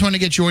 I just want to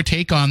get your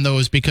take on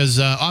those, because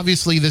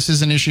obviously this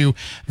is an issue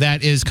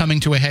that is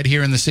coming to a head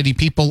here in the city.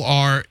 People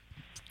are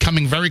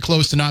coming very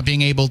close to not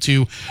being able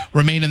to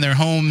remain in their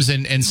homes,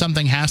 and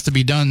something has to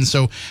be done.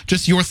 So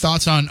just your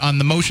thoughts on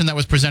the motion that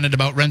was presented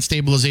about rent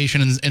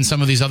stabilization and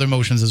some of these other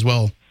motions as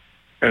well.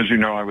 As you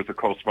know, I was a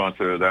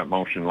co-sponsor of that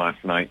motion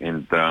last night,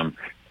 and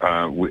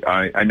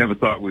I never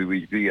thought we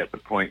would be at the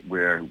point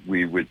where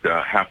we would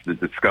have to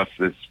discuss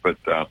this, but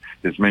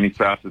there's many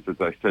facets, as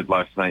I said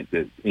last night,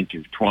 that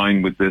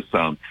intertwine with this,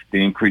 the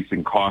increase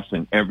in costs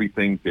and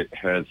everything that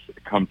has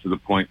come to the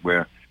point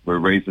where we're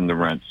raising the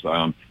rents.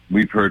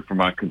 We've heard from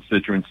our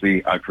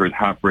constituency. I've heard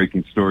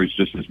heartbreaking stories,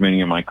 just as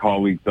many of my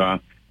colleagues are.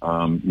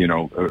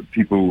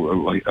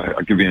 People,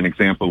 I'll give you an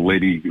example. A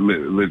lady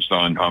lives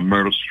on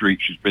Myrtle Street.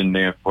 She's been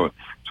there for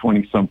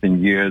 20-something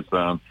years.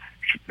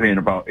 She's paying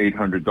about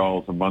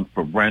 $800 a month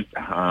for rent.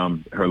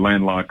 Her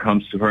landlord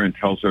comes to her and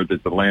tells her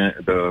that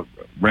the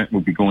rent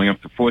will be going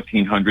up to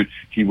 $1,400.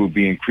 He will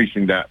be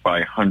increasing that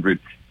by $100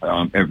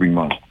 every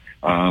month.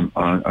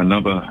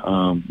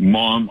 Another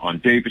mom on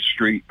Davis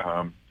Street,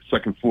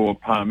 second floor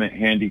apartment,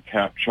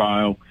 handicapped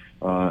child,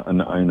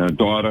 and a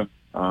daughter.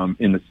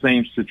 In the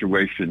same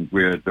situation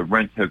where the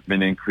rents have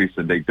been increased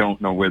and they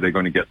don't know where they're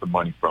going to get the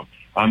money from.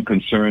 I'm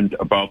concerned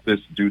about this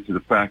due to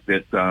the fact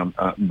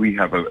that we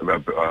have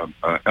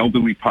a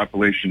elderly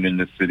population in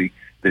this city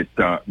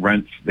that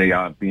rents, they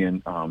are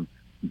being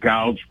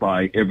gouged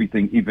by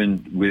everything,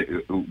 even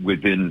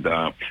within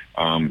the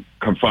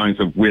confines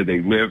of where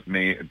they live,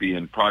 may it be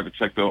in private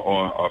sector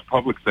or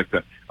public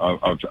sector,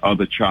 of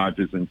other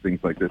charges and things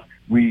like this.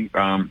 We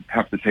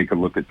have to take a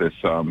look at this.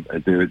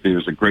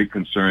 There's a great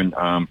concern.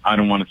 I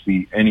don't want to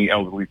see any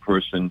elderly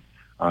person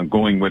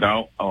going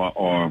without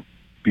or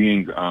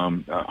being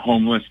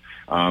homeless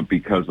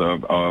because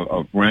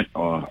of rent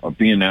or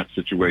being in that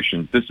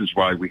situation. This is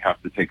why we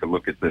have to take a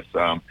look at this.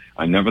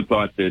 I never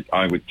thought that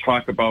I would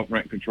talk about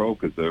rent control,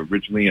 because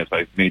originally, as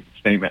I made the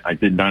statement, I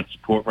did not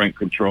support rent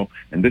control,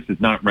 and this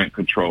is not rent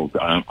control.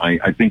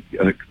 I think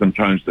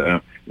sometimes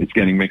it's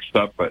getting mixed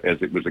up, but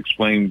as it was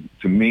explained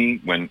to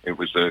me when it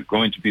was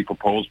going to be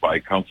proposed by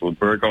Councilor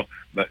Burgo,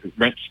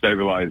 rent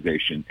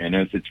stabilization, and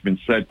as it's been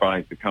said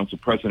by the council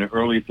president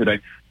earlier today,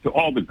 to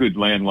all the good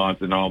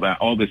landlords and all that,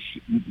 all this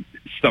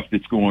stuff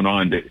that's going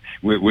on, that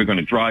we're going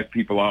to drive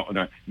people out.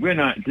 We're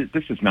not.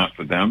 This is not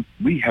for them.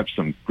 We have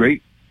some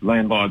great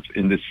landlords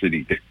in this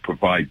city that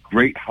provide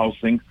great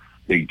housing.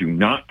 They do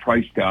not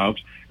price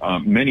gouge.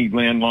 Many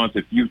landlords,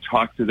 if you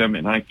talk to them,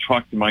 and I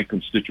talk to my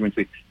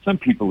constituency, some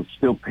people are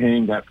still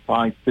paying that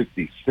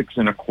 $5.50,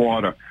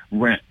 $6.25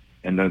 rent.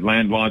 And the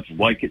landlords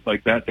like it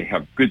like that. They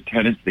have good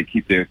tenants. They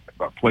keep their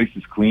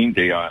places clean.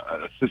 They are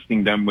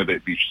assisting them, whether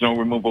it be snow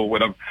removal or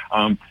whatever.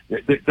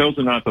 Those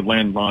are not the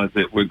landlords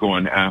that we're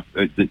going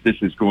after, that this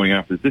is going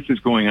after. This is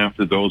going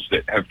after those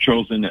that have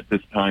chosen at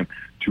this time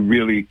to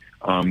really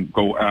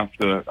go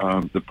after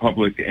the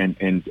public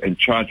and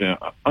charge an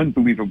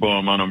unbelievable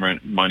amount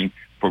of money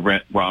for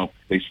rent, while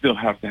they still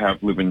have to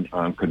have living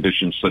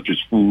conditions such as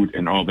food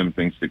and all them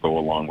things that go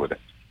along with it.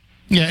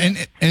 Yeah,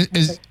 and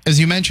as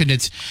you mentioned,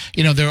 it's,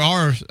 there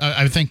are,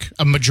 I think,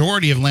 a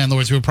majority of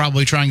landlords who are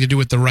probably trying to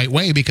do it the right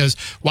way, because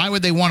why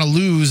would they want to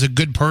lose a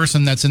good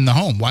person that's in the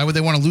home? Why would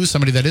they want to lose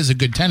somebody that is a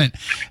good tenant?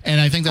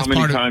 And I think that's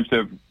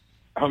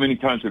how many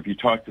times have you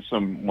talked to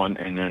someone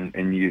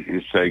and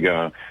you say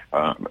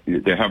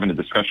they're having a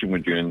discussion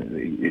with you,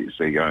 and you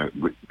say, are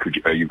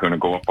you going to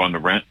go up on the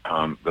rent?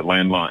 The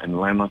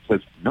landlord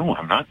says, no,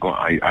 I'm not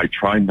going. I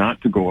try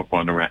not to go up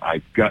on the rent.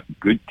 I've got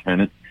good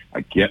tenants. I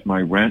get my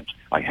rent.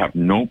 I have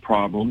no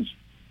problems.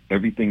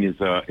 Everything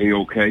is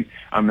A-OK.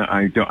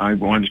 I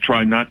want to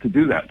try not to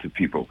do that to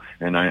people.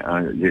 And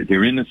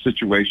they're in a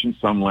situation,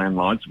 some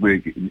landlords, where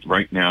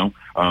right now,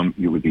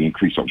 with the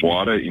increase of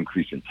water,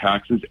 increase in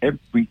taxes,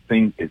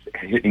 everything is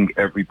hitting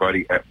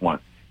everybody at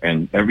once.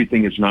 And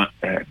everything has not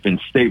been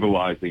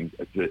stabilizing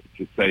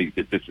to say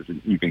that this is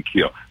an even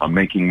keel. I'm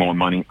making more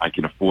money. I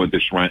can afford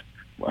this rent.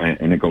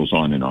 And it goes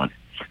on and on.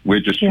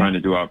 We're just trying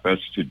to do our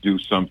best to do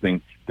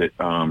something that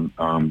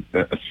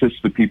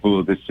assists the people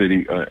of this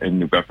city in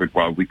New Bedford,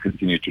 while we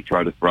continue to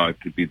try to thrive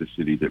to be the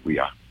city that we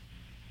are.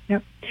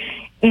 Yep.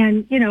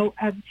 And,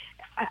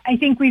 I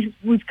think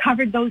we've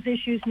covered those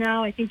issues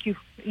now. I think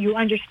you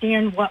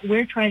understand what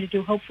we're trying to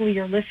do. Hopefully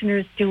your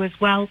listeners do as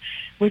well.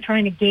 We're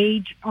trying to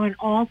gauge on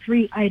all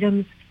three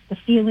items the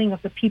feeling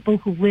of the people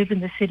who live in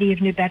the city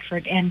of New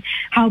Bedford, and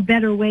how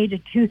better way to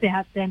do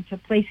that than to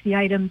place the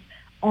items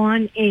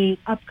on a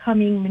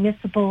upcoming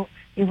municipal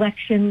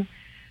election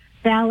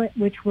ballot,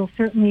 which will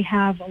certainly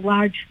have a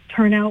large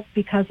turnout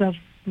because of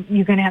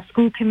you're going to have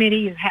school committee,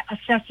 you have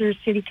assessors,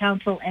 city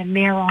council, and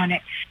mayor on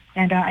it.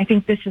 And I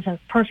think this is a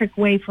perfect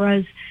way for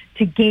us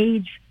to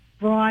gauge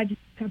broad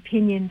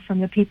opinion from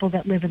the people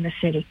that live in the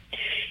city.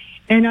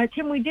 And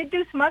Tim, we did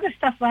do some other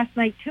stuff last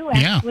night too,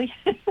 actually.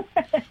 Yeah.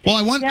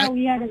 Well,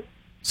 we had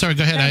sorry,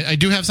 go ahead. I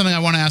do have something I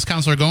want to ask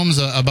Councilor Gomes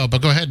about,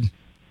 but go ahead.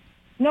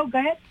 No, go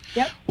ahead.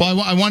 Yep. Well,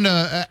 I wanted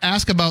to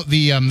ask about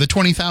the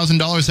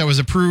 $20,000 that was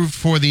approved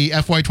for the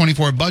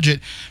FY24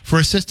 budget for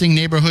assisting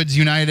Neighborhoods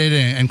United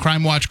and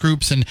Crime Watch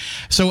groups. And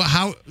so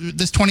how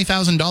this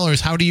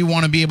 $20,000, how do you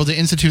want to be able to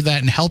institute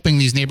that in helping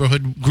these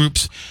neighborhood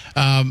groups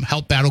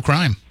help battle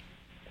crime?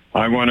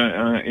 I want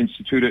to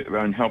institute it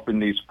on helping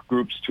these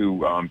groups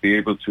to be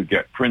able to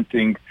get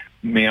printing,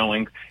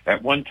 mailing.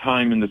 At one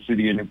time in the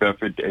city of New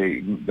Bedford,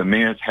 the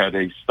mayors had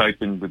a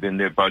stipend within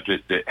their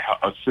budget that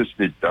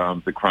assisted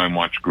the Crime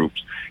Watch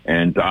groups.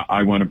 And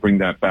I want to bring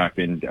that back.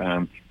 And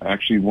I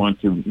actually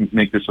want to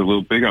make this a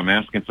little bigger. I'm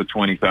asking for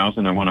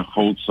 $20,000. I want to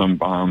hold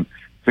some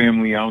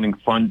family outing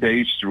fun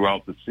days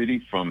throughout the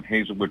city, from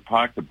Hazelwood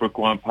Park to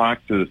Brooklawn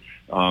Park to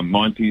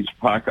Monty's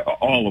Park,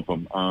 all of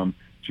them,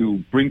 to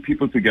bring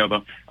people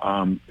together,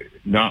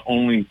 not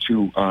only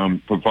to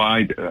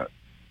provide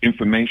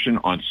information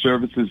on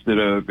services that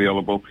are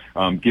available,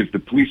 give the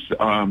police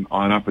an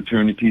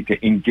opportunity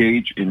to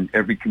engage in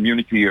every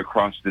community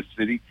across the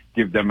city,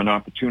 give them an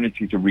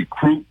opportunity to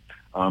recruit,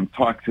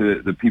 talk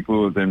to the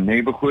people of their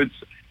neighborhoods,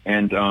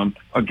 and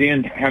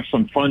again, have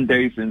some fun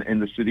days in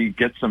the city,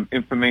 get some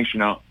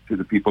information out to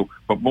the people,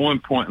 but more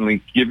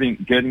importantly,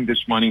 getting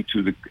this money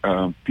to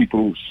the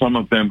people, some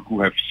of them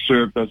who have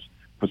served us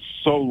for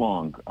so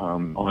long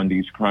on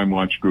these Crime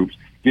Watch groups,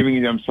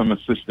 giving them some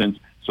assistance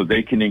so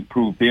they can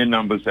improve their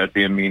numbers at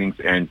their meetings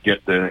and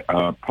get the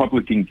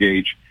public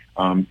engaged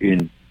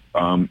in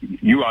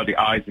you are the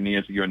eyes and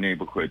ears of your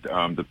neighborhood.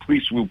 The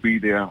police will be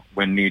there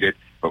when needed,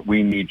 but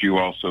we need you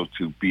also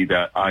to be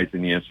that eyes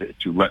and ears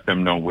to let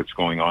them know what's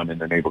going on in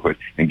the neighborhood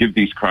and give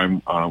these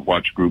Crime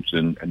Watch groups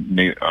and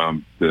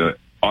the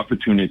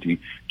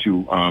opportunity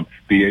to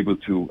be able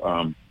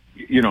to,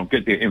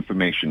 get their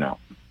information out.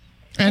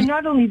 And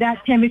not only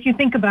that, Tim, if you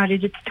think about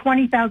it, it's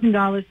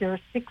 $20,000. There are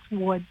 6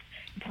 wards.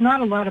 It's not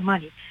a lot of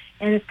money.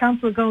 And as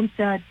Councilor Gomes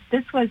said,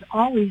 this was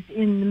always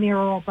in the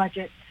mayoral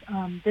budget.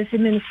 This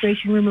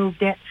administration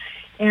removed it.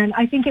 And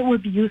I think it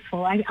would be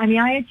useful. I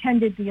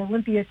attended the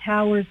Olympia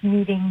Towers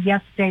meeting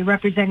yesterday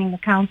representing the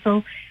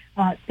council.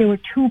 There were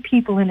 2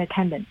 people in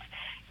attendance.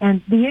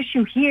 And the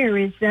issue here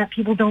is that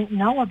people don't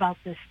know about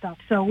this stuff.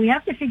 So we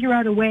have to figure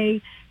out a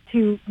way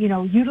to,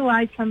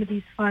 utilize some of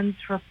these funds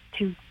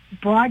to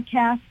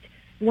broadcast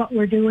what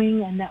we're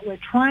doing and that we're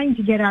trying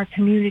to get our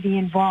community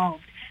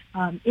involved.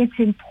 It's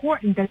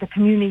important that the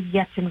community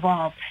gets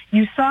involved.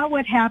 You saw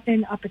what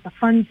happened up at the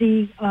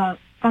Funzie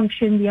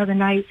function the other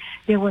night.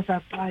 There was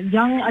a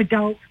young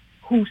adult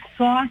who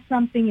saw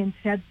something and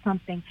said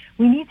something.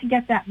 We need to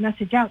get that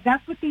message out.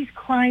 That's what these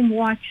Crime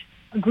Watch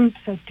groups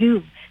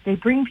do. They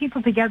bring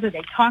people together.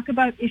 They talk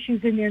about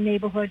issues in their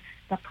neighborhood.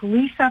 The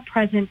police are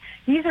present.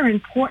 These are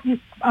important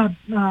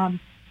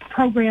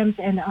programs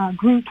and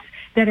groups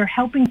that are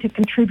helping to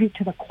contribute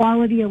to the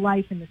quality of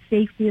life and the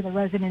safety of the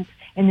residents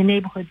in the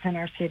neighborhoods in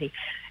our city.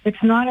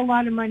 It's not a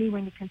lot of money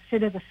when you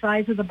consider the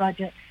size of the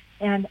budget,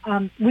 and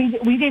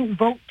we didn't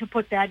vote to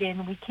put that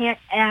in. We can't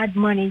add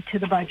money to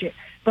the budget,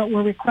 but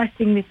we're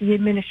requesting that the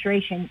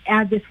administration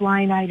add this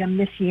line item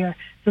this year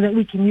so that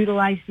we can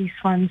utilize these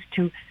funds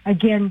to,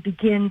 again,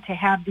 begin to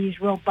have these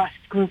robust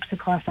groups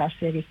across our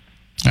city.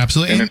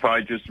 Absolutely. And if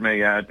I just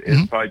may add,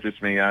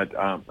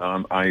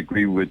 I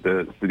agree with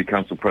the city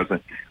council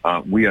president.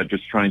 We are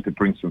just trying to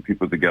bring some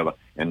people together,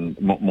 and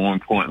more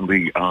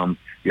importantly,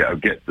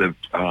 get the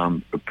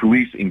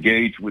police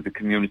engaged with the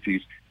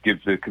communities,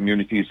 give the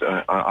communities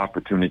an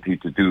opportunity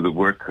to do the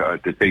work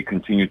that they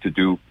continue to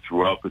do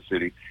throughout the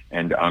city,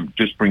 and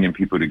just bringing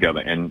people together.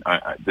 And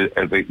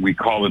we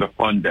call it a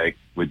fun day.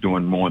 We're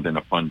doing more than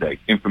a fun day.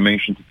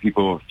 Information to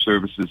people of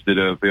services that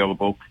are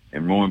available,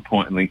 and more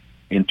importantly,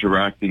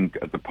 interacting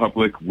the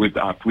public with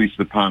our police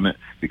department,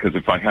 because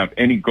if I have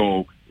any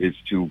goal is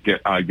to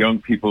get our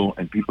young people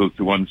and people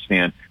to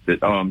understand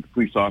that the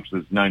police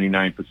officers,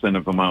 99%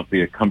 of them out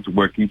there, come to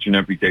work each and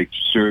every day to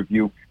serve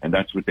you, and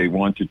that's what they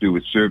want to do,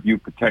 is serve you,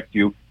 protect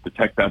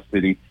our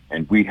city,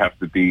 and we have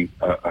to be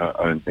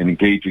an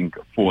engaging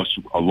force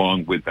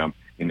along with them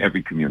in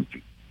every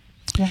community.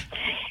 Yeah.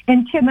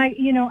 And Tim,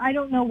 I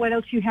don't know what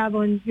else you have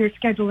on your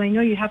schedule. I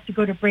know you have to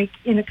go to break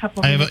in a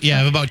couple of minutes. I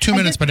have about 2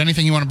 minutes, but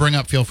anything you want to bring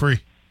up, feel free.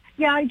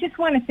 Yeah, I just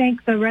want to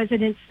thank the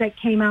residents that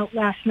came out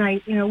last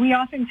night. We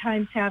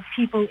oftentimes have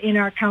people in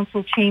our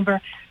council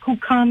chamber who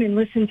come and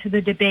listen to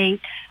the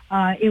debate.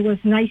 It was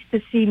nice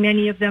to see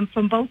many of them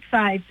from both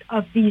sides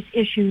of these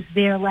issues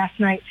there last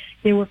night.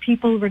 There were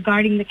people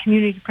regarding the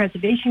Community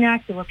Preservation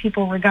Act. There were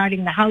people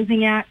regarding the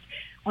Housing Act.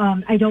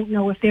 I don't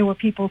know if there were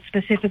people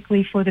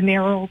specifically for the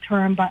mayoral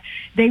term, but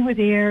they were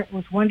there. It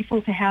was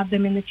wonderful to have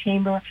them in the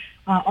chamber.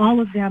 All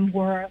of them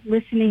were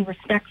listening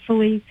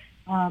respectfully.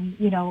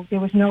 There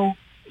was no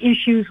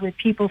issues with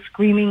people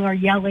screaming or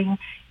yelling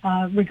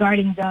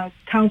regarding the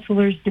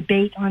councilors'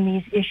 debate on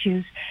these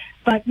issues.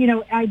 But,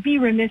 I'd be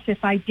remiss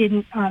if I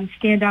didn't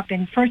stand up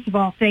and, first of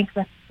all, thank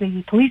the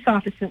police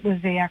officer that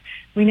was there.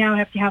 We now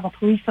have to have a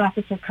police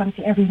officer come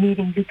to every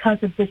meeting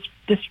because of this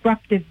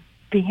disruptive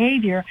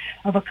behavior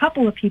of a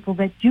couple of people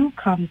that do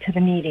come to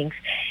the meetings.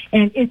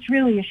 And it's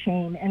really a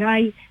shame. And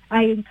I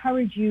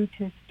encourage you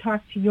to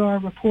talk to your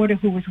reporter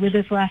who was with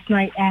us last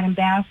night, Adam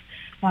Bass.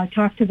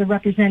 Talk to the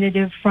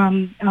representative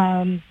from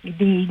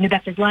the New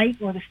Bedford Light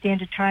or the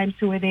Standard Times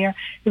who were there.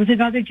 There was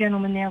another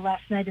gentleman there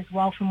last night as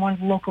well from one of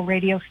the local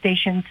radio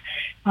stations.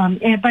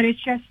 But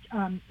it's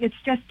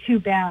just too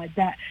bad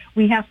that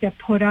we have to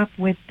put up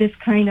with this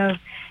kind of,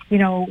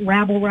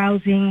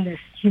 rabble-rousing, this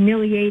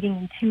humiliating,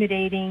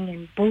 intimidating,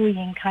 and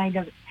bullying kind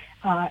of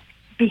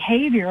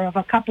behavior of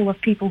a couple of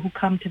people who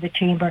come to the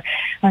chamber.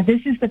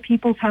 This is the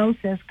people's house,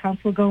 as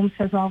Councilor Gomes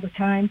says all the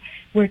time.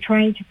 We're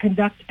trying to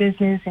conduct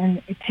business,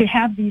 and to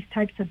have these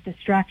types of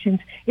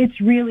distractions,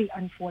 it's really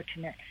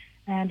unfortunate.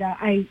 And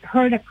I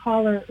heard a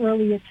caller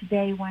earlier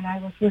today when I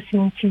was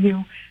listening to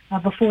you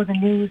before the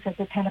news at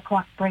the 10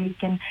 o'clock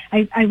break. And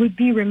I would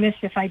be remiss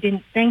if I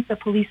didn't thank the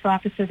police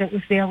officer that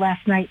was there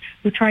last night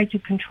who tried to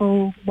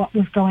control what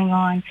was going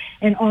on,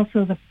 and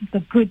also the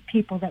good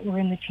people that were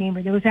in the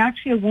chamber. There was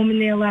actually a woman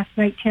there last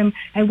night, Tim.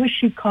 I wish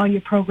she'd call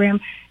your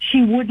program.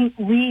 She wouldn't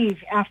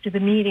leave after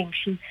the meeting.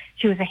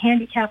 She was a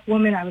handicapped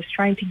woman. I was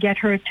trying to get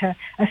her to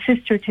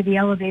assist her to the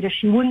elevator.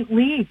 She wouldn't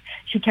leave.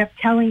 She kept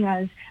telling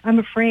us, "I'm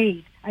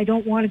afraid. I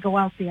don't want to go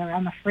out there.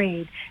 I'm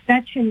afraid."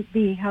 That shouldn't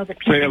be how the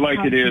people... Say it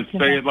like it is.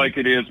 Say it like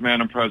it is,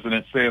 Madam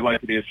President. Say it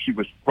like it is. She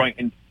was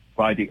frightened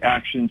by the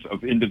actions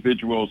of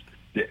individuals,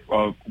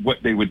 of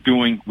what they were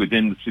doing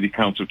within the city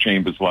council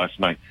chambers last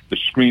night. The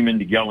screaming,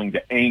 the yelling,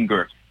 the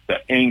anger. The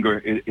anger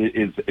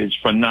is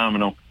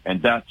phenomenal,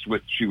 and that's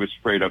what she was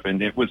afraid of.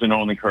 And it wasn't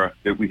only her.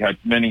 That we had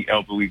many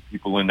elderly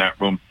people in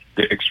that room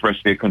that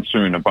expressed their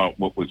concern about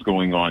what was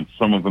going on.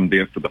 Some of them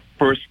there for the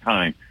first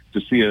time to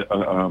see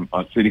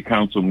a city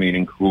council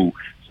meeting, who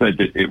said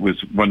that it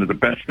was one of the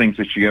best things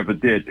that she ever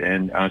did.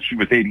 And she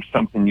was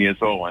 80-something years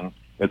old. And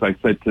as I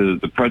said to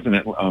the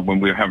president when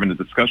we were having a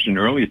discussion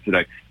earlier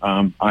today,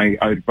 I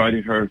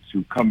invited her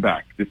to come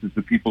back. This is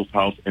the people's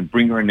house, and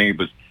bring her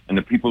neighbors. And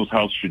the people's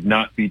house should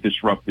not be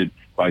disrupted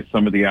by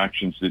some of the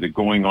actions that are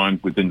going on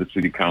within the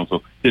city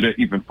council, that are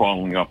even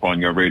following up on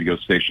your radio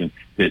station.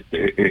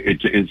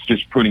 It's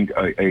just putting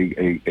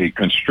a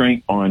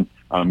constraint on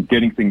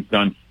getting things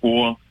done.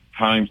 4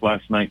 times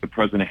last night, the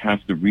president has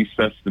to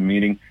recess the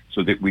meeting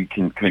so that we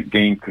can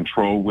gain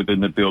control within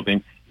the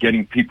building,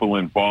 getting people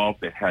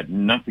involved that had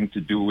nothing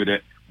to do with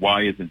it.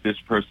 Why isn't this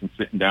person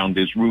sitting down?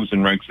 There's rules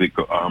and regs that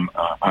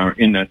are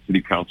in that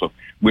city council.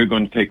 We're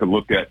going to take a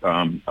look at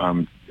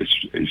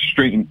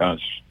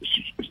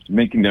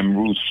making them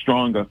rules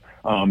stronger,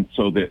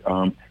 so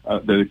that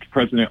the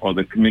president or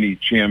the committee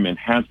chairman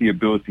has the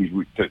ability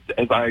to,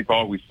 as I've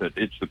always said,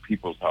 it's the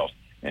people's house.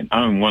 And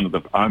I'm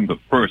the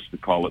first to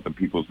call it the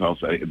people's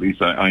house. At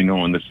least I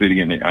know in the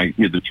city, and I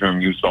hear the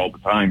term used all the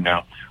time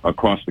now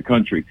across the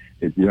country.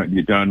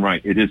 You're darn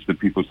right. It is the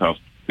people's house.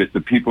 That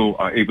the people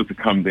are able to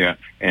come there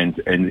and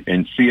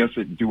see us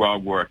do our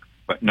work,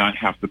 but not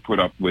have to put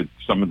up with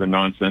some of the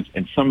nonsense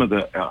and some of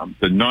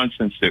the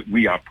nonsense that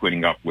we are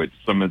putting up with,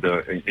 some of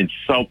the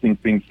insulting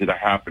things that are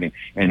happening,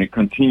 and it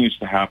continues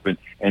to happen.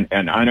 And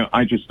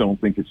I just don't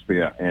think it's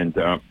fair. And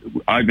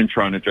I've been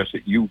trying to address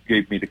it. You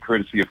gave me the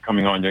courtesy of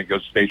coming on your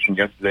station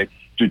yesterday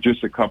to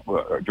just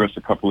address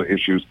a couple of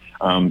issues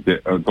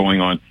that are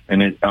going on.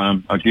 And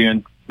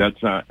again,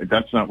 that's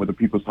not what the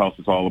People's House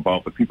is all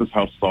about. The People's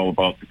House is all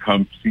about to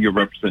come see your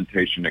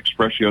representation,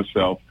 express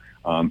yourself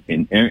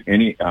in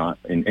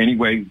any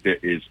way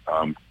that is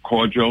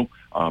cordial,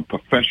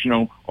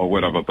 professional, or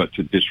whatever. But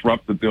to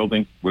disrupt the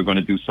building, we're going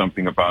to do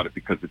something about it,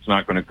 because it's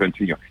not going to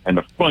continue. And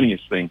the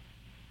funniest thing,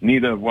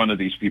 neither one of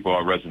these people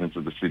are residents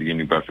of the city of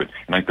New Bedford.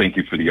 And I thank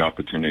you for the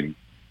opportunity.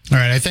 All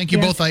right, I thank you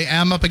both. I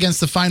am up against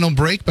the final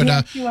break, but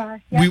yes, you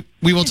are. Yep.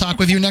 we will talk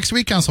with you next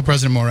week, Council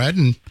President Morad,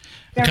 and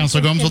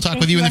Councilor Gomes will talk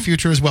with you in the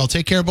future as well.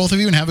 Take care, both of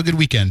you, and have a good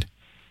weekend.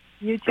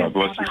 You too. God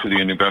bless the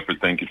city of New Bedford.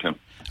 Thank you, Tim.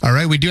 All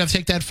right, we do have to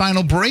take that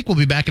final break. We'll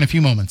be back in a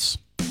few moments.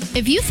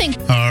 If you think...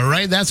 All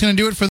right, that's going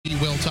to do it for...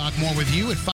 We'll talk more with you at